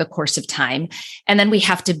shifts over the course of time. And then we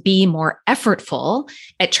have to be more effortful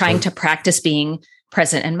at trying to practice being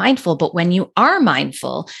present and mindful. But when you are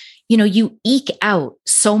mindful, you eke out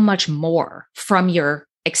so much more from your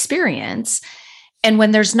experience. And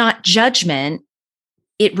when there's not judgment,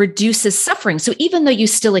 it reduces suffering. So even though you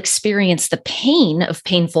still experience the pain of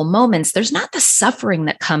painful moments, there's not the suffering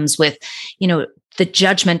that comes with, the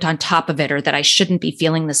judgment on top of it, or that I shouldn't be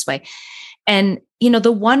feeling this way. And,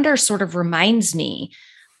 the wonder sort of reminds me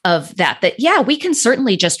of that, yeah, we can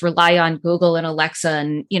certainly just rely on Google and Alexa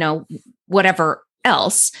and, whatever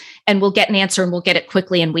else, and we'll get an answer and we'll get it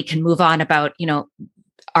quickly, and we can move on about,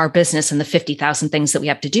 our business and the 50,000 things that we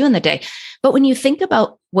have to do in the day. But when you think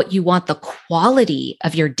about what you want the quality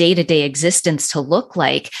of your day-to-day existence to look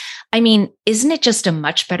like, I mean, isn't it just a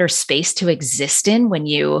much better space to exist in when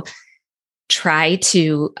you try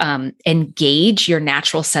to engage your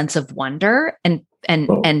natural sense of wonder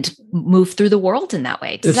and move through the world in that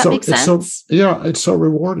way? Does that make sense? It's so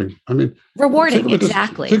rewarding. I mean, rewarding,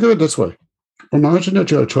 exactly. Think of it this way. Imagine that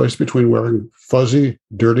you had a choice between wearing fuzzy,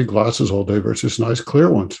 dirty glasses all day versus nice, clear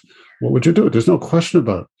ones. What would you do? There's no question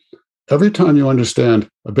about it. Every time you understand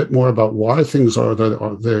a bit more about why things are they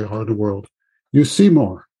are in the world, you see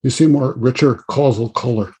more. You see more richer causal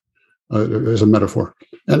color as a metaphor.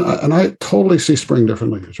 And I totally see spring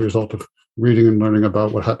differently as a result of reading and learning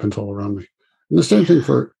about what happens all around me. And the same thing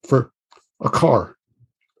for a car.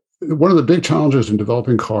 One of the big challenges in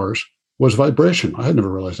developing cars was vibration. I had never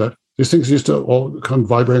realized that. These things used to all come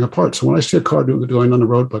vibrating apart. So when I see a car going on the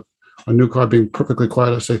road, but a new car being perfectly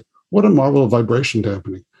quiet, I say, what a marvel of vibration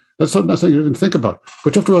dampening. That's nothing you didn't think about.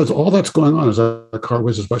 But you have to realize all that's going on as that car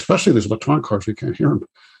whizzes by, especially these electronic cars, we can't hear them.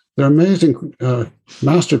 They're amazing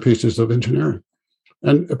masterpieces of engineering.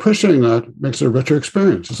 And appreciating that makes it a richer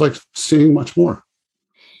experience. It's like seeing much more.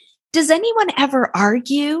 Does anyone ever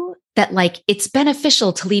argue that it's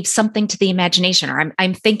beneficial to leave something to the imagination? Or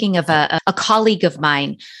I'm thinking of a colleague of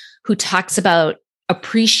mine who talks about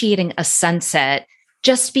appreciating a sunset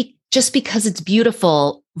just because it's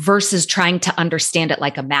beautiful versus trying to understand it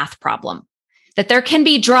like a math problem. That there can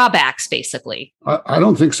be drawbacks, basically. I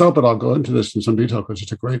don't think so, but I'll go into this in some detail because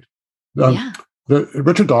it's a great.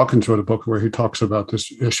 Richard Dawkins wrote a book where he talks about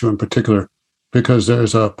this issue in particular, because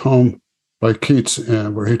there's a poem by Keats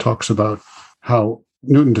where he talks about how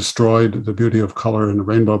Newton destroyed the beauty of color in the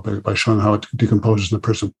rainbow by showing how it decomposes in the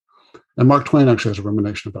prism. And Mark Twain actually has a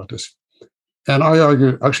rumination about this. And I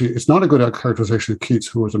argue, actually, it's not a good characterization of Keats,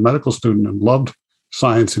 who was a medical student and loved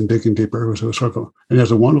science and digging deeper. It was sort of and he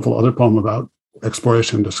has a wonderful other poem about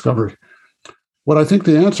exploration and discovery. What I think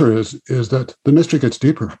the answer is that the mystery gets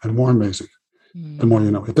deeper and more amazing the more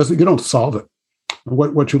you know. You don't solve it.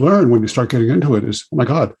 What you learn when you start getting into it is, oh my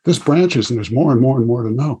God, this branches and there's more and more and more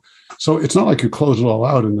to know. So it's not like you close it all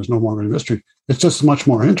out and there's no longer any mystery. It's just much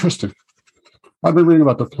more interesting. I've been reading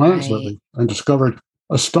about the planets lately and discovered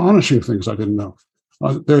astonishing things I didn't know.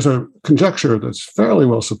 There's a conjecture that's fairly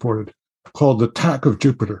well supported called the tack of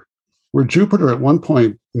Jupiter, where Jupiter at one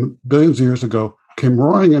point, billions of years ago, came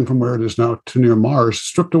roaring in from where it is now to near Mars,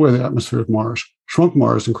 stripped away the atmosphere of Mars, shrunk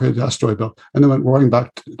Mars and created the asteroid belt, and then went roaring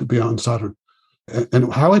back to beyond Saturn.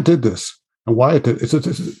 And how it did this and why it did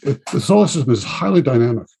the solar system is highly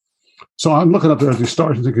dynamic. So I'm looking up there at these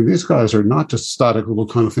stars and thinking these guys are not just static little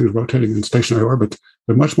kind of things rotating in stationary orbits.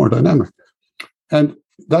 They're much more dynamic. And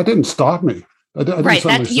that didn't stop me I didn't Right.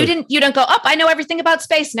 suddenly say, You didn't go up. I know everything about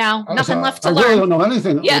space now. Nothing left to learn. I really don't know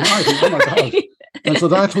anything. Yeah. Oh my God. And so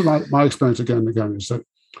that's what my experience again and again is that,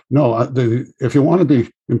 no, if you want to be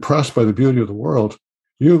impressed by the beauty of the world,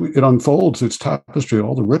 it unfolds its tapestry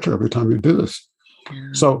all the richer every time you do this. Yeah.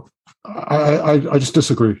 So I just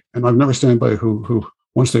disagree. And I've never seen anybody who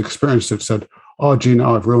once they experienced it said, oh, gee,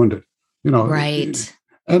 now I've ruined it. Right.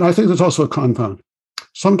 And I think there's also a confound.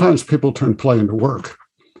 Sometimes people turn play into work.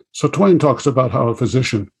 So Twain talks about how a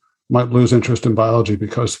physician might lose interest in biology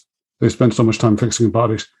because they spend so much time fixing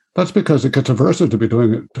bodies. That's because it gets aversive to be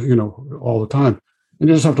doing it, all the time. And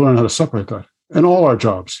you just have to learn how to separate that. In all our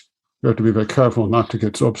jobs, we have to be very careful not to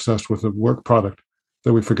get so obsessed with the work product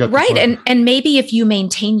that we forget. Right. And maybe if you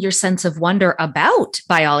maintain your sense of wonder about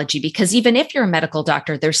biology, because even if you're a medical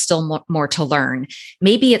doctor, there's still more to learn.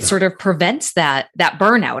 Maybe it sort of prevents that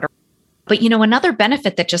burnout. But, another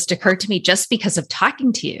benefit that just occurred to me just because of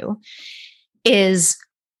talking to you is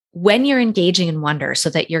when you're engaging in wonder so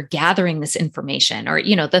that you're gathering this information or,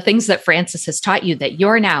 the things that Francis has taught you that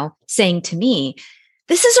you're now saying to me,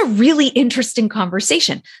 this is a really interesting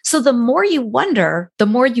conversation. So the more you wonder, the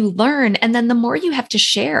more you learn, and then the more you have to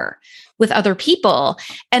share with other people,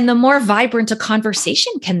 and the more vibrant a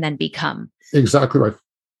conversation can then become. Exactly right.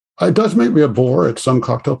 It does make me a bore at some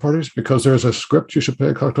cocktail parties because there's a script you should play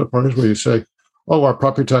at cocktail parties where you say, oh, our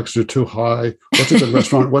property taxes are too high. What's a good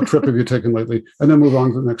restaurant? What trip have you taken lately? And then move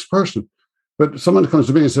on to the next person. But someone comes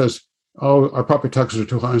to me and says, oh, our property taxes are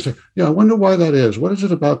too high. And I say, yeah, I wonder why that is. What is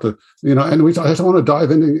it about and I just want to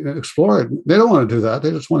dive in and explore it. They don't want to do that.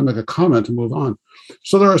 They just want to make a comment and move on.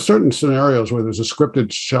 So there are certain scenarios where there's a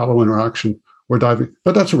scripted, shallow interaction we're diving,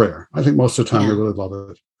 but that's rare. I think most of the time we really love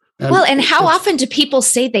it. And how often do people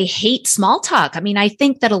say they hate small talk? I mean, I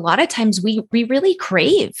think that a lot of times we really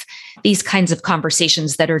crave these kinds of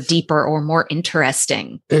conversations that are deeper or more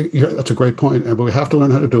interesting. That's a great point. But we have to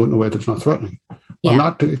learn how to do it in a way that's not threatening. Yeah. I'm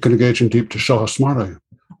not going to engage in deep to show how smart I am.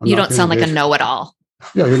 You don't sound like a know-it-all.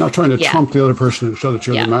 Yeah, you're not trying to trump the other person and show that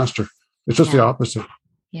you're the master. It's just the opposite.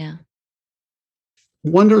 Yeah.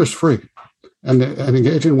 Wonder is free. And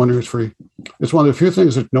engaging in wonder is free. It's one of the few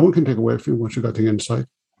things that no one can take away from you once you got the insight.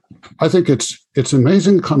 I think it's an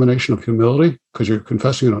amazing combination of humility because you're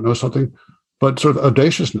confessing you don't know something, but sort of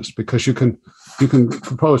audaciousness because you can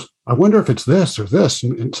propose, I wonder if it's this or this,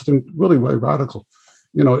 and something really very radical.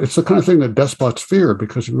 It's the kind of thing that despots fear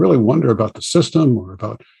because you really wonder about the system or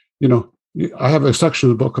about, I have a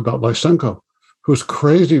section of the book about Lysenko, whose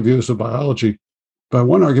crazy views of biology, by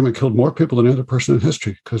one argument, killed more people than any other person in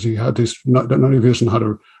history because he had these nutty views on how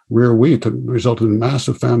to rear wheat and resulted in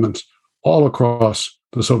massive famines all across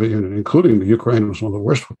the Soviet Union, including the Ukraine was one of the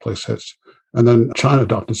worst place hits. And then China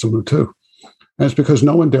adopted some of them too. And it's because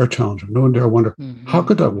no one dare challenge him. No one dare wonder, how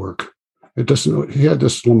could that work? It doesn't. He had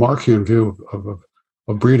this Lamarckian view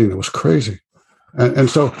of breeding that was crazy. And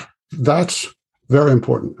so that's very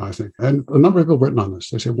important, I think. And a number of people have written on this.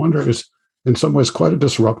 They say wonder is in some ways quite a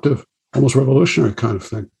disruptive, almost revolutionary kind of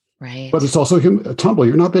thing. Right. But it's also tumbling.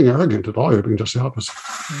 You're not being arrogant at all. You're being just the opposite.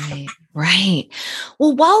 Right.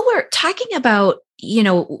 Well, while we're talking about,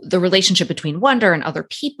 the relationship between wonder and other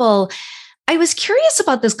people, I was curious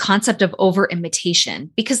about this concept of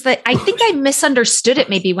over-imitation because I think I misunderstood it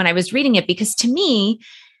maybe when I was reading it, because to me,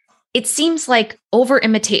 it seems like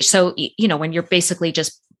over-imitation. So, when you're basically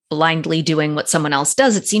just blindly doing what someone else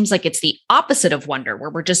does, it seems like it's the opposite of wonder,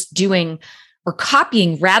 where we're just doing or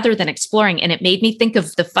copying rather than exploring. And it made me think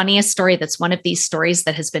of the funniest story that's one of these stories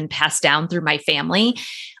that has been passed down through my family.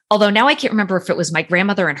 Although now I can't remember if it was my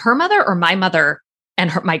grandmother and her mother or my mother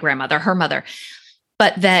and my grandmother, her mother,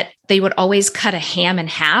 but that they would always cut a ham in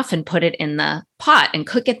half and put it in the pot and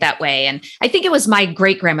cook it that way. And I think it was my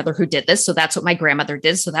great grandmother who did this. So that's what my grandmother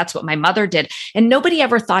did. So that's what my mother did. And nobody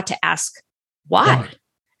ever thought to ask, why?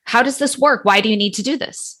 How does this work? Why do you need to do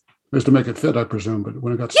this? Just to make it fit, I presume. But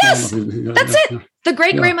when it got small, that's it. Yeah. The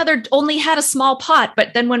great grandmother only had a small pot,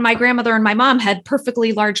 but then when my grandmother and my mom had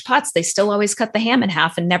perfectly large pots, they still always cut the ham in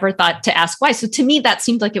half and never thought to ask why. So to me, that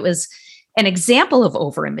seemed like it was an example of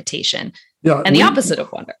over-imitation and the opposite of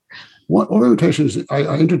wonder. Over-imitation is,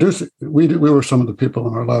 I introduced it. We were some of the people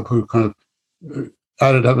in our lab who kind of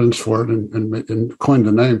added evidence for it and coined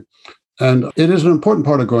the name. And it is an important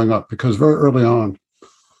part of growing up because very early on,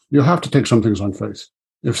 you have to take some things on faith.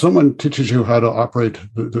 If someone teaches you how to operate,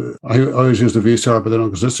 I always use the VCR, but they don't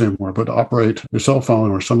exist anymore, but to operate your cell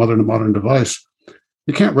phone or some other modern device,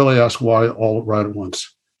 you can't really ask why all right at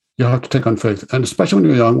once. You have to take on faith. And especially when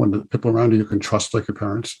you're young, when the people around you can trust, like your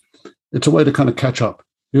parents, it's a way to kind of catch up.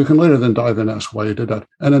 You can later then dive in and ask why you did that,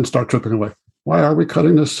 and then start tripping away. why are we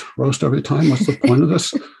cutting this roast every time? What's the point of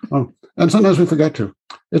this? And sometimes we forget to.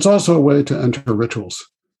 It's also a way to enter rituals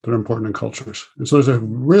that are important in cultures. And so there's a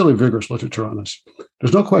really vigorous literature on this.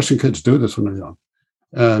 There's no question kids do this when they're young.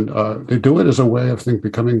 And they do it as a way of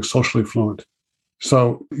becoming socially fluent.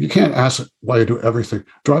 So you can't ask why you do everything.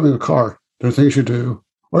 Driving a car, there are things you do.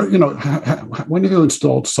 Or, when you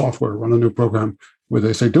install software, run a new program where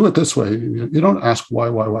they say, do it this way, you don't ask why,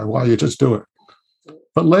 you just do it.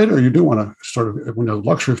 But later, you do want to sort of, when you have the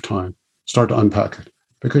luxury of time, start to unpack it,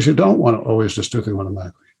 because you don't want to always just do things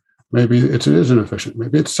automatically. Maybe it is inefficient.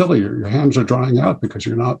 Maybe it's silly. Your hands are drying out because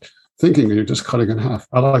you're not thinking and you're just cutting in half.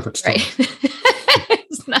 I like that stuff. Right.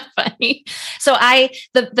 It's not funny. So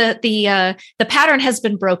the pattern has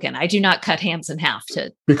been broken. I do not cut hams in half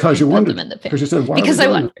because you wondered. Because you said, why? Because I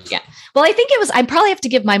wondered. Yeah. Well, I think it was. I probably have to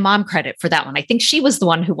give my mom credit for that one. I think she was the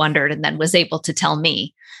one who wondered and then was able to tell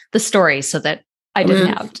me the story so that I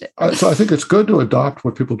didn't have to. So I think it's good to adopt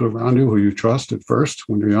what people do around you, who you trust at first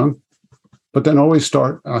when you're young, but then always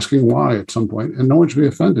start asking why at some point, and no one should be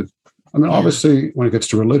offended. I mean, obviously, when it gets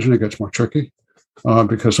to religion, it gets more tricky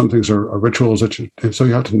because some things are rituals, and so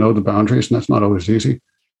you have to know the boundaries, and that's not always easy.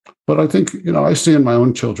 But I think, I see in my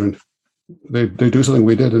own children, they do something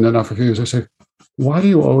we did, and then after a few years, I say, why do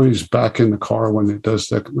you always back in the car when it does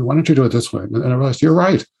that? Why don't you do it this way? And I realized, you're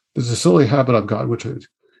right. There's a silly habit I've got, which is,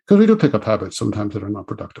 because we do pick up habits sometimes that are not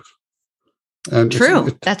productive. And true.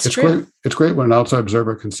 That's true. It's great when an outside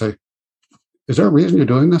observer can say, is there a reason you're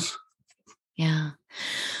doing this? Yeah.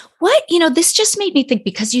 What, this just made me think,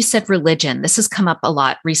 because you said religion, this has come up a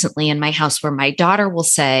lot recently in my house, where my daughter will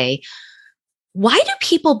say, why do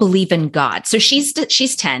people believe in God? So she's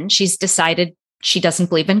 10. She's decided she doesn't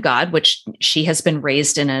believe in God, which she has been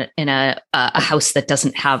raised in a house that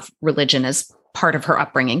doesn't have religion as part of her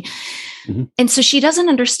upbringing. Mm-hmm. And so she doesn't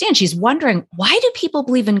understand. She's wondering, why do people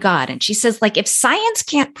believe in God? And she says, if science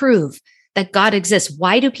can't prove that God exists,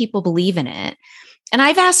 why do people believe in it? And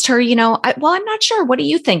I've asked her, I'm not sure. What do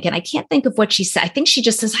you think? And I can't think of what she said. I think she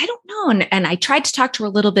just says, I don't know. And I tried to talk to her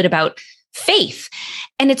a little bit about faith,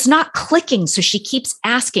 and it's not clicking. So she keeps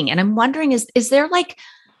asking. And I'm wondering, is there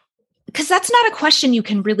because that's not a question you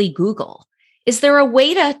can really Google. Is there a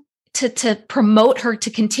way to promote her to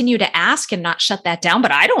continue to ask and not shut that down?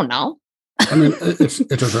 But I don't know. I mean, it's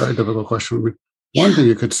a very difficult question. I mean, one thing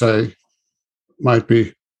you could say might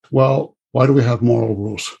be, well, why do we have moral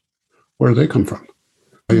rules? Where do they come from?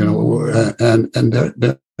 And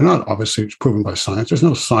they're not obviously proven by science. There's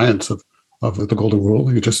no science of the golden rule.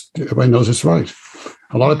 Everybody knows it's right.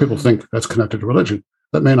 A lot of people think that's connected to religion.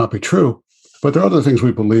 That may not be true, but there are other things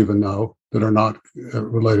we believe and know that are not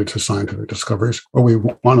related to scientific discoveries, or we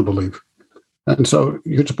want to believe. And so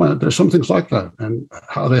you could point out there's some things like that, and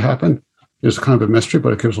how they happen is kind of a mystery,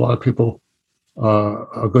 but it gives a lot of people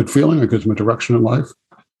a good feeling. It gives them a direction in life.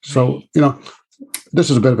 So, this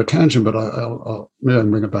is a bit of a tangent, but I'll maybe I can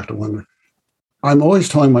bring it back to wonder. I'm always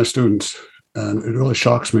telling my students, and it really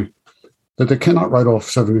shocks me, that they cannot write off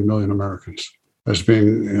 70 million Americans as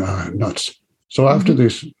being nuts. So after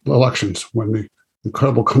these elections, when the a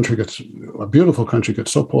beautiful country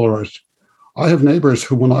gets so polarized, I have neighbors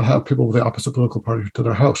who will not have people of the opposite political party to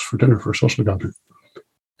their house for dinner, for a social gathering.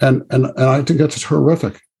 And I think that's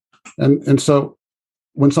horrific. And so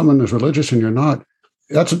when someone is religious and you're not,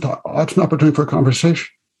 that's an opportunity for a conversation,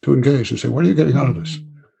 to engage and say, what are you getting out of this?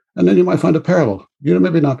 And then you might find a parallel.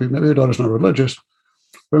 Maybe your daughter's not religious,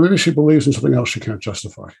 but maybe she believes in something else she can't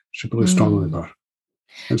justify. She believes strongly about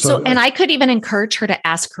it. And I could even encourage her to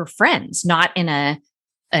ask her friends, not in an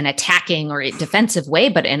attacking or a defensive way,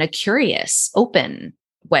 but in a curious, open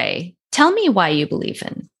way. Tell me why you believe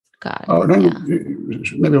in God.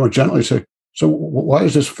 Maybe more gently say, so why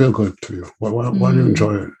does this feel good to you? Why do you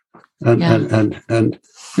enjoy it? And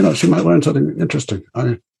she might learn something interesting.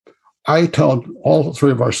 I tell all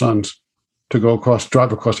three of our sons to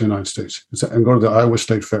drive across the United States and go to the Iowa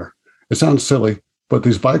State Fair. It sounds silly, but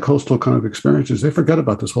these bi-coastal kind of experiences, they forget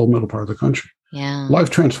about this whole middle part of the country. Yeah. Life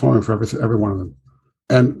transforming for every one of them.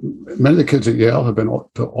 And many of the kids at Yale have been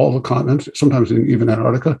to all the continents, sometimes even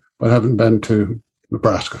Antarctica, but haven't been to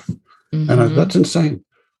Nebraska. Mm-hmm. And that's insane.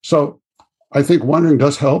 So I think wondering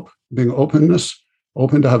does help, being open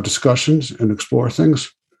to have discussions and explore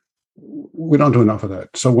things. We don't do enough of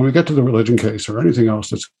that. So when we get to the religion case or anything else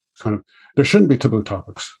that's there shouldn't be taboo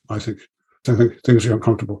topics, I think. I think things are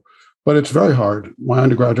uncomfortable. But it's very hard. My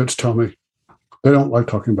undergraduates tell me they don't like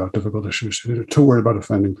talking about difficult issues. They're too worried about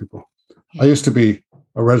offending people. Yeah. I used to be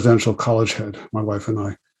a residential college head, my wife and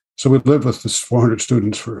I. So we lived with this 400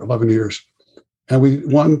 students for 11 years. And we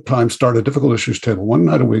one time started a difficult issues table. One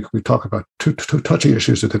night a week, we talk about two touchy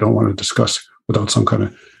issues that they don't want to discuss without some kind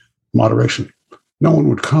of moderation. No one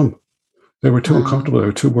would come. They were too uncomfortable. They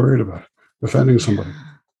were too worried about offending somebody.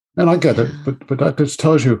 And I get it, but that just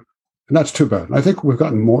tells you, and that's too bad. And I think we've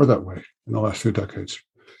gotten more that way in the last few decades.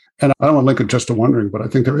 And I don't want to link it just to wondering, but I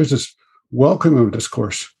think there is this welcoming of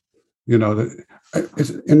discourse.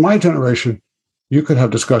 That in my generation, you could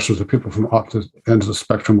have discussions with people from opposite ends of the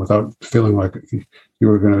spectrum without feeling like you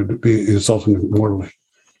were going to be insulting them mortally.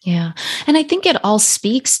 Yeah. And I think it all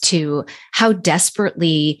speaks to how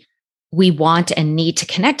desperately we want and need to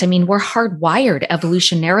connect. I mean, we're hardwired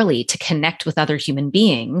evolutionarily to connect with other human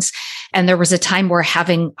beings. And there was a time where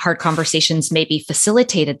having hard conversations maybe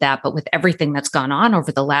facilitated that. But with everything that's gone on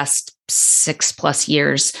over the last 6+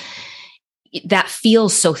 years, that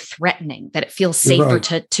feels so threatening that it feels safer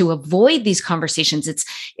to avoid these conversations.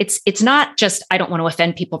 It's not just, I don't want to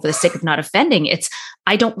offend people for the sake of not offending. It's,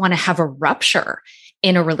 I don't want to have a rupture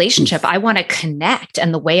in a relationship. I want to connect.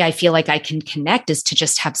 And the way I feel like I can connect is to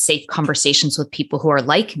just have safe conversations with people who are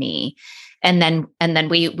like me. And then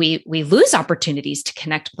we lose opportunities to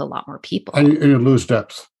connect with a lot more people. And you lose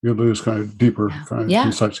depth. You lose kind of deeper kind of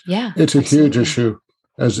insights. Yeah. It's a huge issue,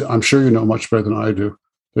 as I'm sure you know much better than I do.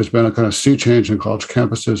 There's been a kind of sea change in college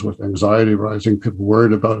campuses with anxiety rising, people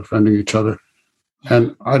worried about offending each other.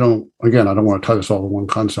 And I don't want to tie this all to one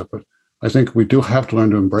concept, but I think we do have to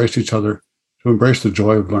learn to embrace each other, to embrace the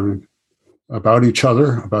joy of learning about each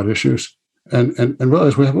other, about issues, and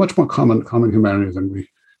realize we have much more common humanity than we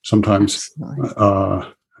sometimes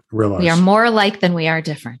realize. We are more alike than we are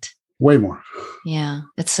different. Way more. Yeah,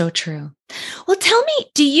 it's so true. Well, tell me,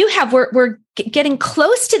 do you have, we're getting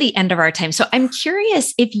close to the end of our time. So I'm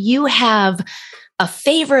curious if you have a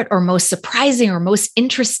favorite or most surprising or most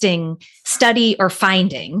interesting study or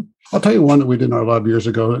finding. I'll tell you one that we did in our lab years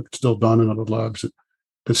ago that's still done in other labs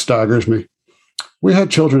that staggers me. We had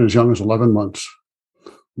children as young as 11 months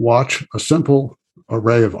watch a simple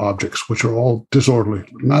array of objects, which are all disorderly.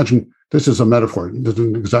 Imagine, this is a metaphor. This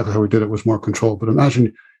isn't exactly how we did it. It was more controlled. But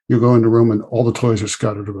imagine you go into a room and all the toys are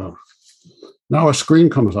scattered about. Now a screen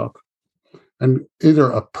comes up and either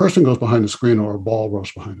a person goes behind the screen or a ball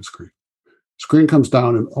rolls behind the screen. Screen comes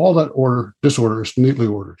down and all that disorder is neatly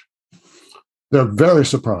ordered. They're very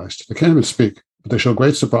surprised. They can't even speak, but they show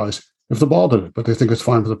great surprise if the ball did it, but they think it's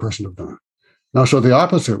fine for the person to have done it. Now show the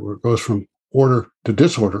opposite, where it goes from order to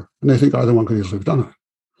disorder, and they think either one could easily have done it.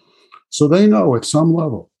 So they know at some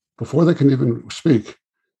level, before they can even speak,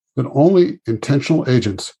 that only intentional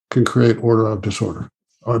agents can create order out of disorder,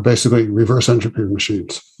 or basically reverse engineering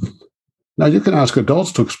machines. Now, you can ask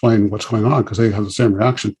adults to explain what's going on because they have the same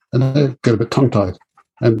reaction, and they get a bit tongue-tied.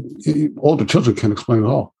 And older children can't explain it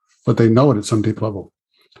all, but they know it at some deep level.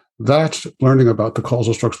 That's learning about the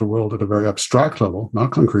causal structure of the world at a very abstract level,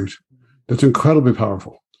 not concrete. That's incredibly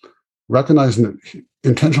powerful. Recognizing that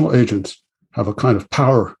intentional agents have a kind of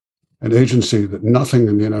power and agency that nothing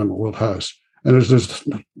in the inanimate world has. And there's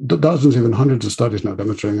dozens, even hundreds of studies now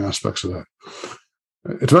demonstrating aspects of that.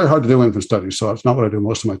 It's very hard to do infant studies, so it's not what I do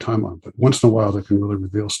most of my time on, but once in a while they can really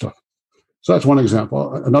reveal stuff. So that's one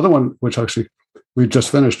example. Another one, which actually we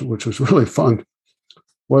just finished, which was really fun,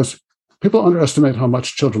 was people underestimate how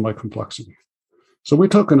much children like complexity. So we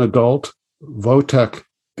took an adult Votech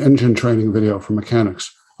engine training video for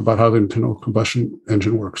mechanics about how the internal combustion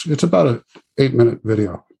engine works. It's about an 8-minute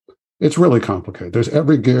video. It's really complicated. There's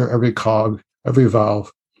every gear, every cog, every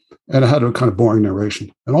valve, and it had a kind of boring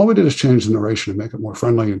narration. And all we did is change the narration and make it more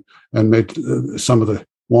friendly and made some of the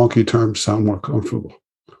wonky terms sound more comfortable.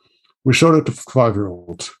 We showed it to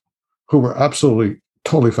 5-year-olds who were absolutely,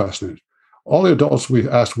 totally fascinated. All the adults we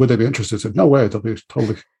asked, would they be interested, said, no way, they'll be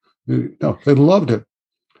totally, no, they loved it.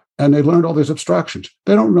 And they learned all these abstractions.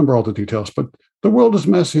 They don't remember all the details, but the world is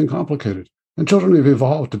messy and complicated, and children have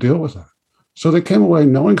evolved to deal with that. So they came away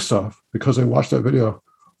knowing stuff because they watched that video.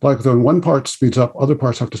 Like when one part speeds up, other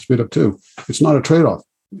parts have to speed up too. It's not a trade-off.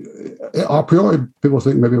 A priori, people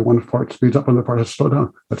think maybe one part speeds up, another part has to slow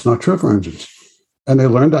down. That's not true for engines. And they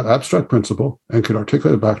learned that abstract principle and could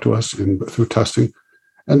articulate it back to us through testing.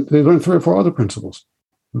 And they learned 3 or 4 other principles.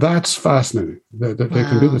 That's fascinating that they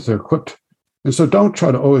can do this. They're equipped. And so don't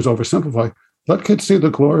try to always oversimplify. Let kids see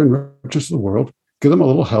the glory and riches of the world. Give them a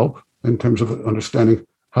little help in terms of understanding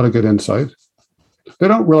how to get insight. They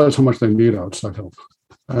don't realize how much they need outside help.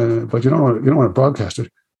 But you don't want to broadcast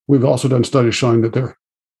it. We've also done studies showing that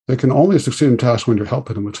they can only succeed in tasks when you're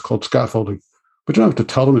helping them. It's called scaffolding. But you don't have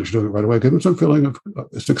to tell them that you're doing it right away. Give them some feeling of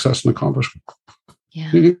success and accomplishment.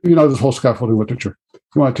 Yeah. You know this whole scaffolding literature.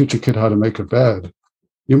 If you want to teach a kid how to make a bed,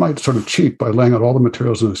 you might sort of cheat by laying out all the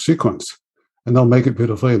materials in a sequence, and they'll make it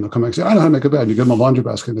beautifully, and they'll come back and say, I know how to make a bed. And you give them a laundry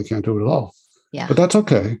basket, and they can't do it at all. Yeah. But that's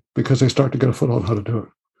okay, because they start to get a foothold on how to do it.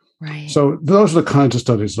 Right. So those are the kinds of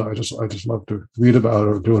studies that I just love to read about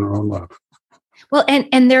or do in our own lab. Well,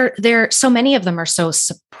 and there so many of them are so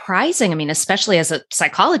surprising. I mean, especially as a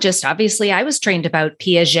psychologist, obviously I was trained about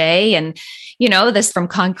Piaget and, this from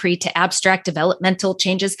concrete to abstract developmental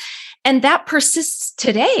changes. And that persists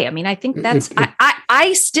today. I mean, I think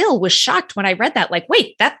I still was shocked when I read that, like,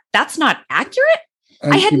 wait, that's not accurate.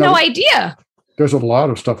 I had no idea. There's a lot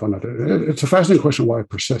of stuff on it. It's a fascinating question why it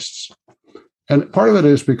persists. And part of it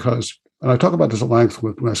is because, and I talk about this at length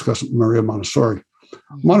when I discuss Maria Montessori.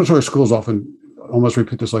 Montessori schools often almost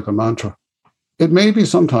repeat this like a mantra. It may be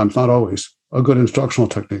sometimes, not always, a good instructional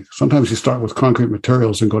technique. Sometimes you start with concrete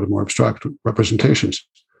materials and go to more abstract representations.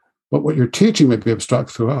 But what you're teaching may be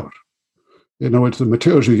abstract throughout. It's the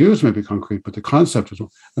materials you use may be concrete, but the concept is.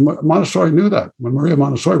 And Montessori knew that. When Maria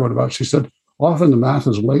Montessori wrote about it, she said, often the math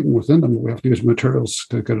is latent within them. We have to use materials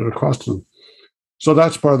to get it across to them. So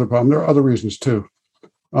that's part of the problem. There are other reasons too.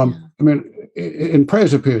 I mean, in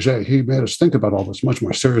praise of Piaget, he made us think about all this much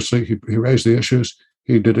more seriously. He raised the issues.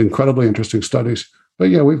 He did incredibly interesting studies.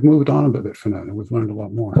 But yeah, we've moved on a bit from that, and we've learned a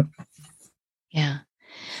lot more. Yeah.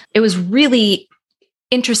 It was really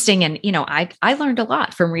interesting. And, I learned a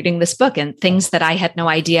lot from reading this book and things that I had no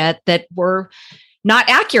idea that were not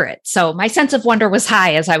accurate. So my sense of wonder was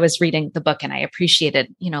high as I was reading the book, and I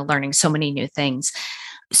appreciated, learning so many new things.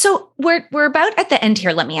 So we're about at the end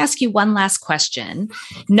here. Let me ask you one last question.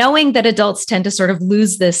 Knowing that adults tend to sort of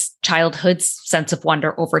lose this childhood sense of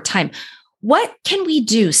wonder over time, what can we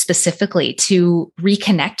do specifically to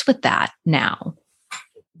reconnect with that now?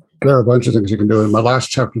 There are a bunch of things you can do. In my last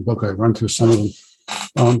chapter of the book, I run through some of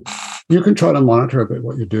them. You can try to monitor a bit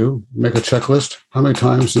what you do. Make a checklist. How many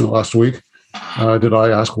times in the last week did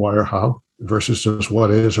I ask why or how versus just what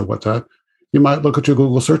is or what that? You might look at your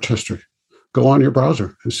Google search history. Go on your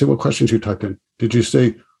browser and see what questions you typed in. Did you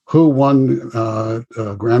say who won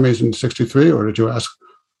Grammys in '63, or did you ask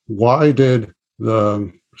why did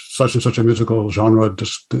the such and such a musical genre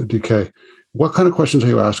decay? What kind of questions are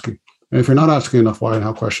you asking? And if you're not asking enough why and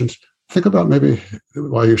how questions, think about maybe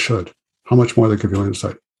why you should. How much more they give you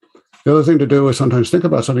insight. The other thing to do is sometimes think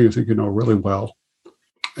about something you think you know really well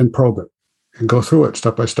and probe it and go through it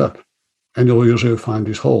step by step. And you'll usually find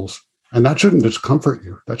these holes. And that shouldn't discomfort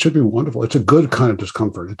you. That should be wonderful. It's a good kind of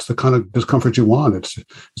discomfort. It's the kind of discomfort you want. It's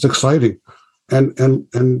exciting.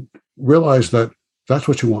 And realize that that's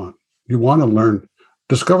what you want. You want to learn.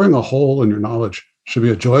 Discovering a hole in your knowledge should be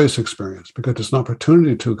a joyous experience because it's an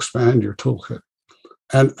opportunity to expand your toolkit.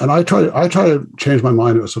 And I try to change my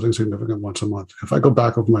mind about something significant once a month. If I go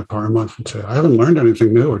back over my prior month and say, I haven't learned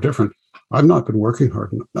anything new or different, I've not been working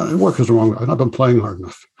hard enough. Work is the wrong. I've not been playing hard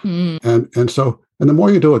enough. And the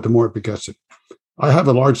more you do it, the more it begets it. I have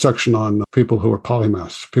a large section on people who are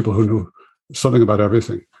polymaths, people who knew something about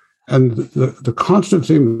everything. And the constant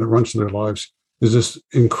theme that runs through their lives is this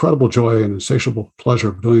incredible joy and insatiable pleasure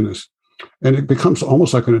of doing this. And it becomes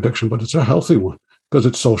almost like an addiction, but it's a healthy one because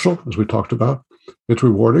it's social, as we talked about. It's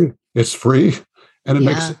rewarding. It's free. And it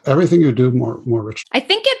makes everything you do more rich. I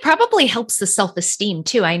think it probably helps the self-esteem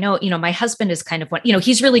too. I know, my husband is kind of one,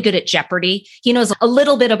 he's really good at Jeopardy. He knows a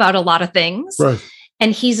little bit about a lot of things. Right.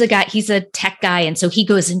 And he's a tech guy. And so he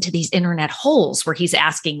goes into these internet holes where he's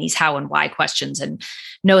asking these how and why questions and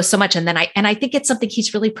knows so much. And then I think it's something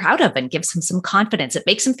he's really proud of and gives him some confidence. It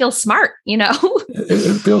makes him feel smart,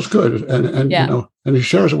 It feels good. And he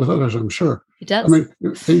shares it with others, I'm sure. He does. I mean,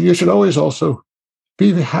 you should always also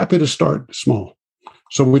be happy to start small.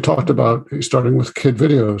 So we talked about starting with kid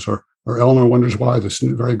videos or Eleanor Wonders Why, this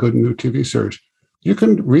very good new TV series. You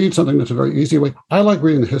can read something that's a very easy way. I like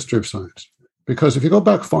reading the history of science because if you go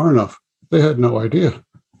back far enough, they had no idea.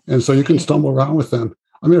 And so you can stumble around with them.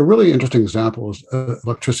 I mean, a really interesting example is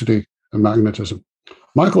electricity and magnetism.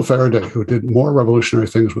 Michael Faraday, who did more revolutionary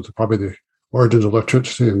things with probably the origins of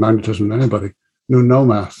electricity and magnetism than anybody, knew no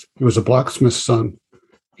math. He was a blacksmith's son.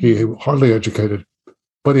 He hardly educated.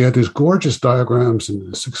 But he had these gorgeous diagrams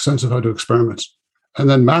and this sense of how to do experiments. And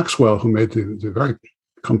then Maxwell, who made the very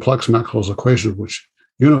complex Maxwell's equation, which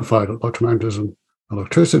unified electromagnetism and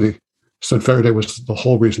electricity, said Faraday was the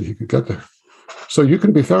whole reason he could get there. So you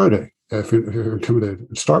can be Faraday if you're intimidated.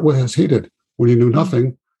 And start with as he did, when you knew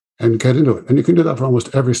nothing, and get into it. And you can do that for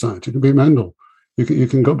almost every science. You can be Mendel. You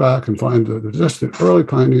can go back and find the early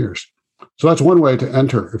pioneers. So that's one way to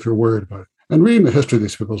enter if you're worried about it. And reading the history of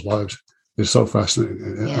these people's lives is so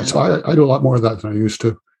fascinating. Yeah. So I do a lot more of that than I used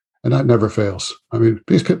to, and that never fails. I mean,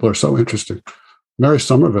 these people are so interesting. Mary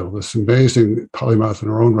Somerville, this amazing polymath in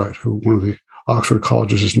her own right, who one of the Oxford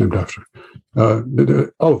colleges is named after.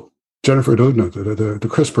 Jennifer Doudna, the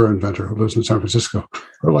CRISPR inventor who lives in San Francisco.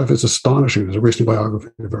 Her life is astonishing. There's a recent biography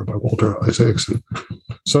of her by Walter Isaacson.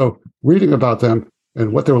 So reading about them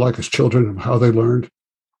and what they were like as children and how they learned,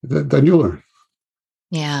 then you learn.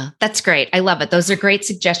 Yeah, that's great. I love it. Those are great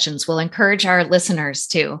suggestions. We'll encourage our listeners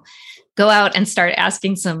to go out and start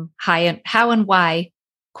asking some how and why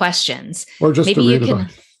questions. Or just maybe to read about.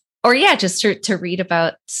 Or yeah, just to read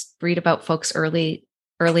about folks' early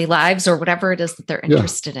lives or whatever it is that they're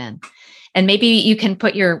interested in. And maybe you can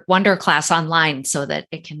put your Wonder class online so that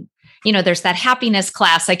it can, there's that happiness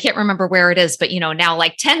class. I can't remember where it is, but now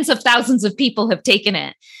like tens of thousands of people have taken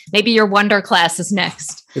it. Maybe your Wonder class is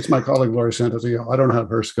next. It's my colleague, Lori Santos. I don't have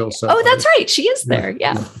her skill set. Oh, that's right. She is there.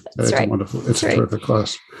 Yeah. That's right. Wonderful. It's a terrific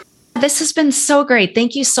class. This has been so great.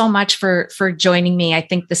 Thank you so much for joining me. I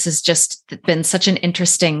think this has just been such an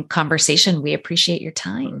interesting conversation. We appreciate your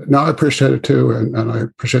time. No, I appreciate it too. And I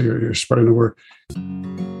appreciate your spreading the word.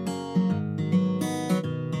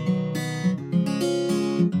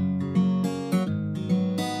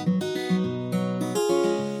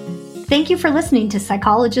 Thank you for listening to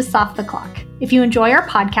Psychologists Off the Clock. If you enjoy our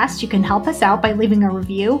podcast, you can help us out by leaving a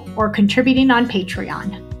review or contributing on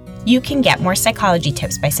Patreon. You can get more psychology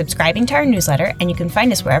tips by subscribing to our newsletter, and you can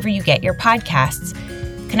find us wherever you get your podcasts.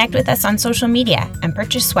 Connect with us on social media and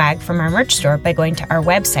purchase swag from our merch store by going to our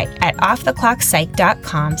website at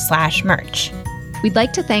offtheclockpsych.com/merch. We'd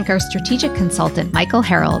like to thank our strategic consultant, Michael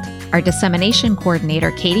Harold, our dissemination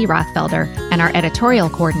coordinator, Katie Rothfelder, and our editorial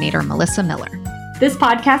coordinator, Melissa Miller. This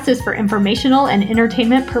podcast is for informational and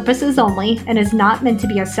entertainment purposes only and is not meant to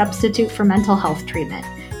be a substitute for mental health treatment.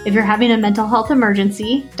 If you're having a mental health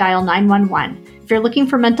emergency, dial 911. If you're looking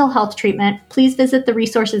for mental health treatment, please visit the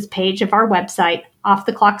resources page of our website,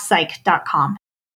 offtheclockpsych.com.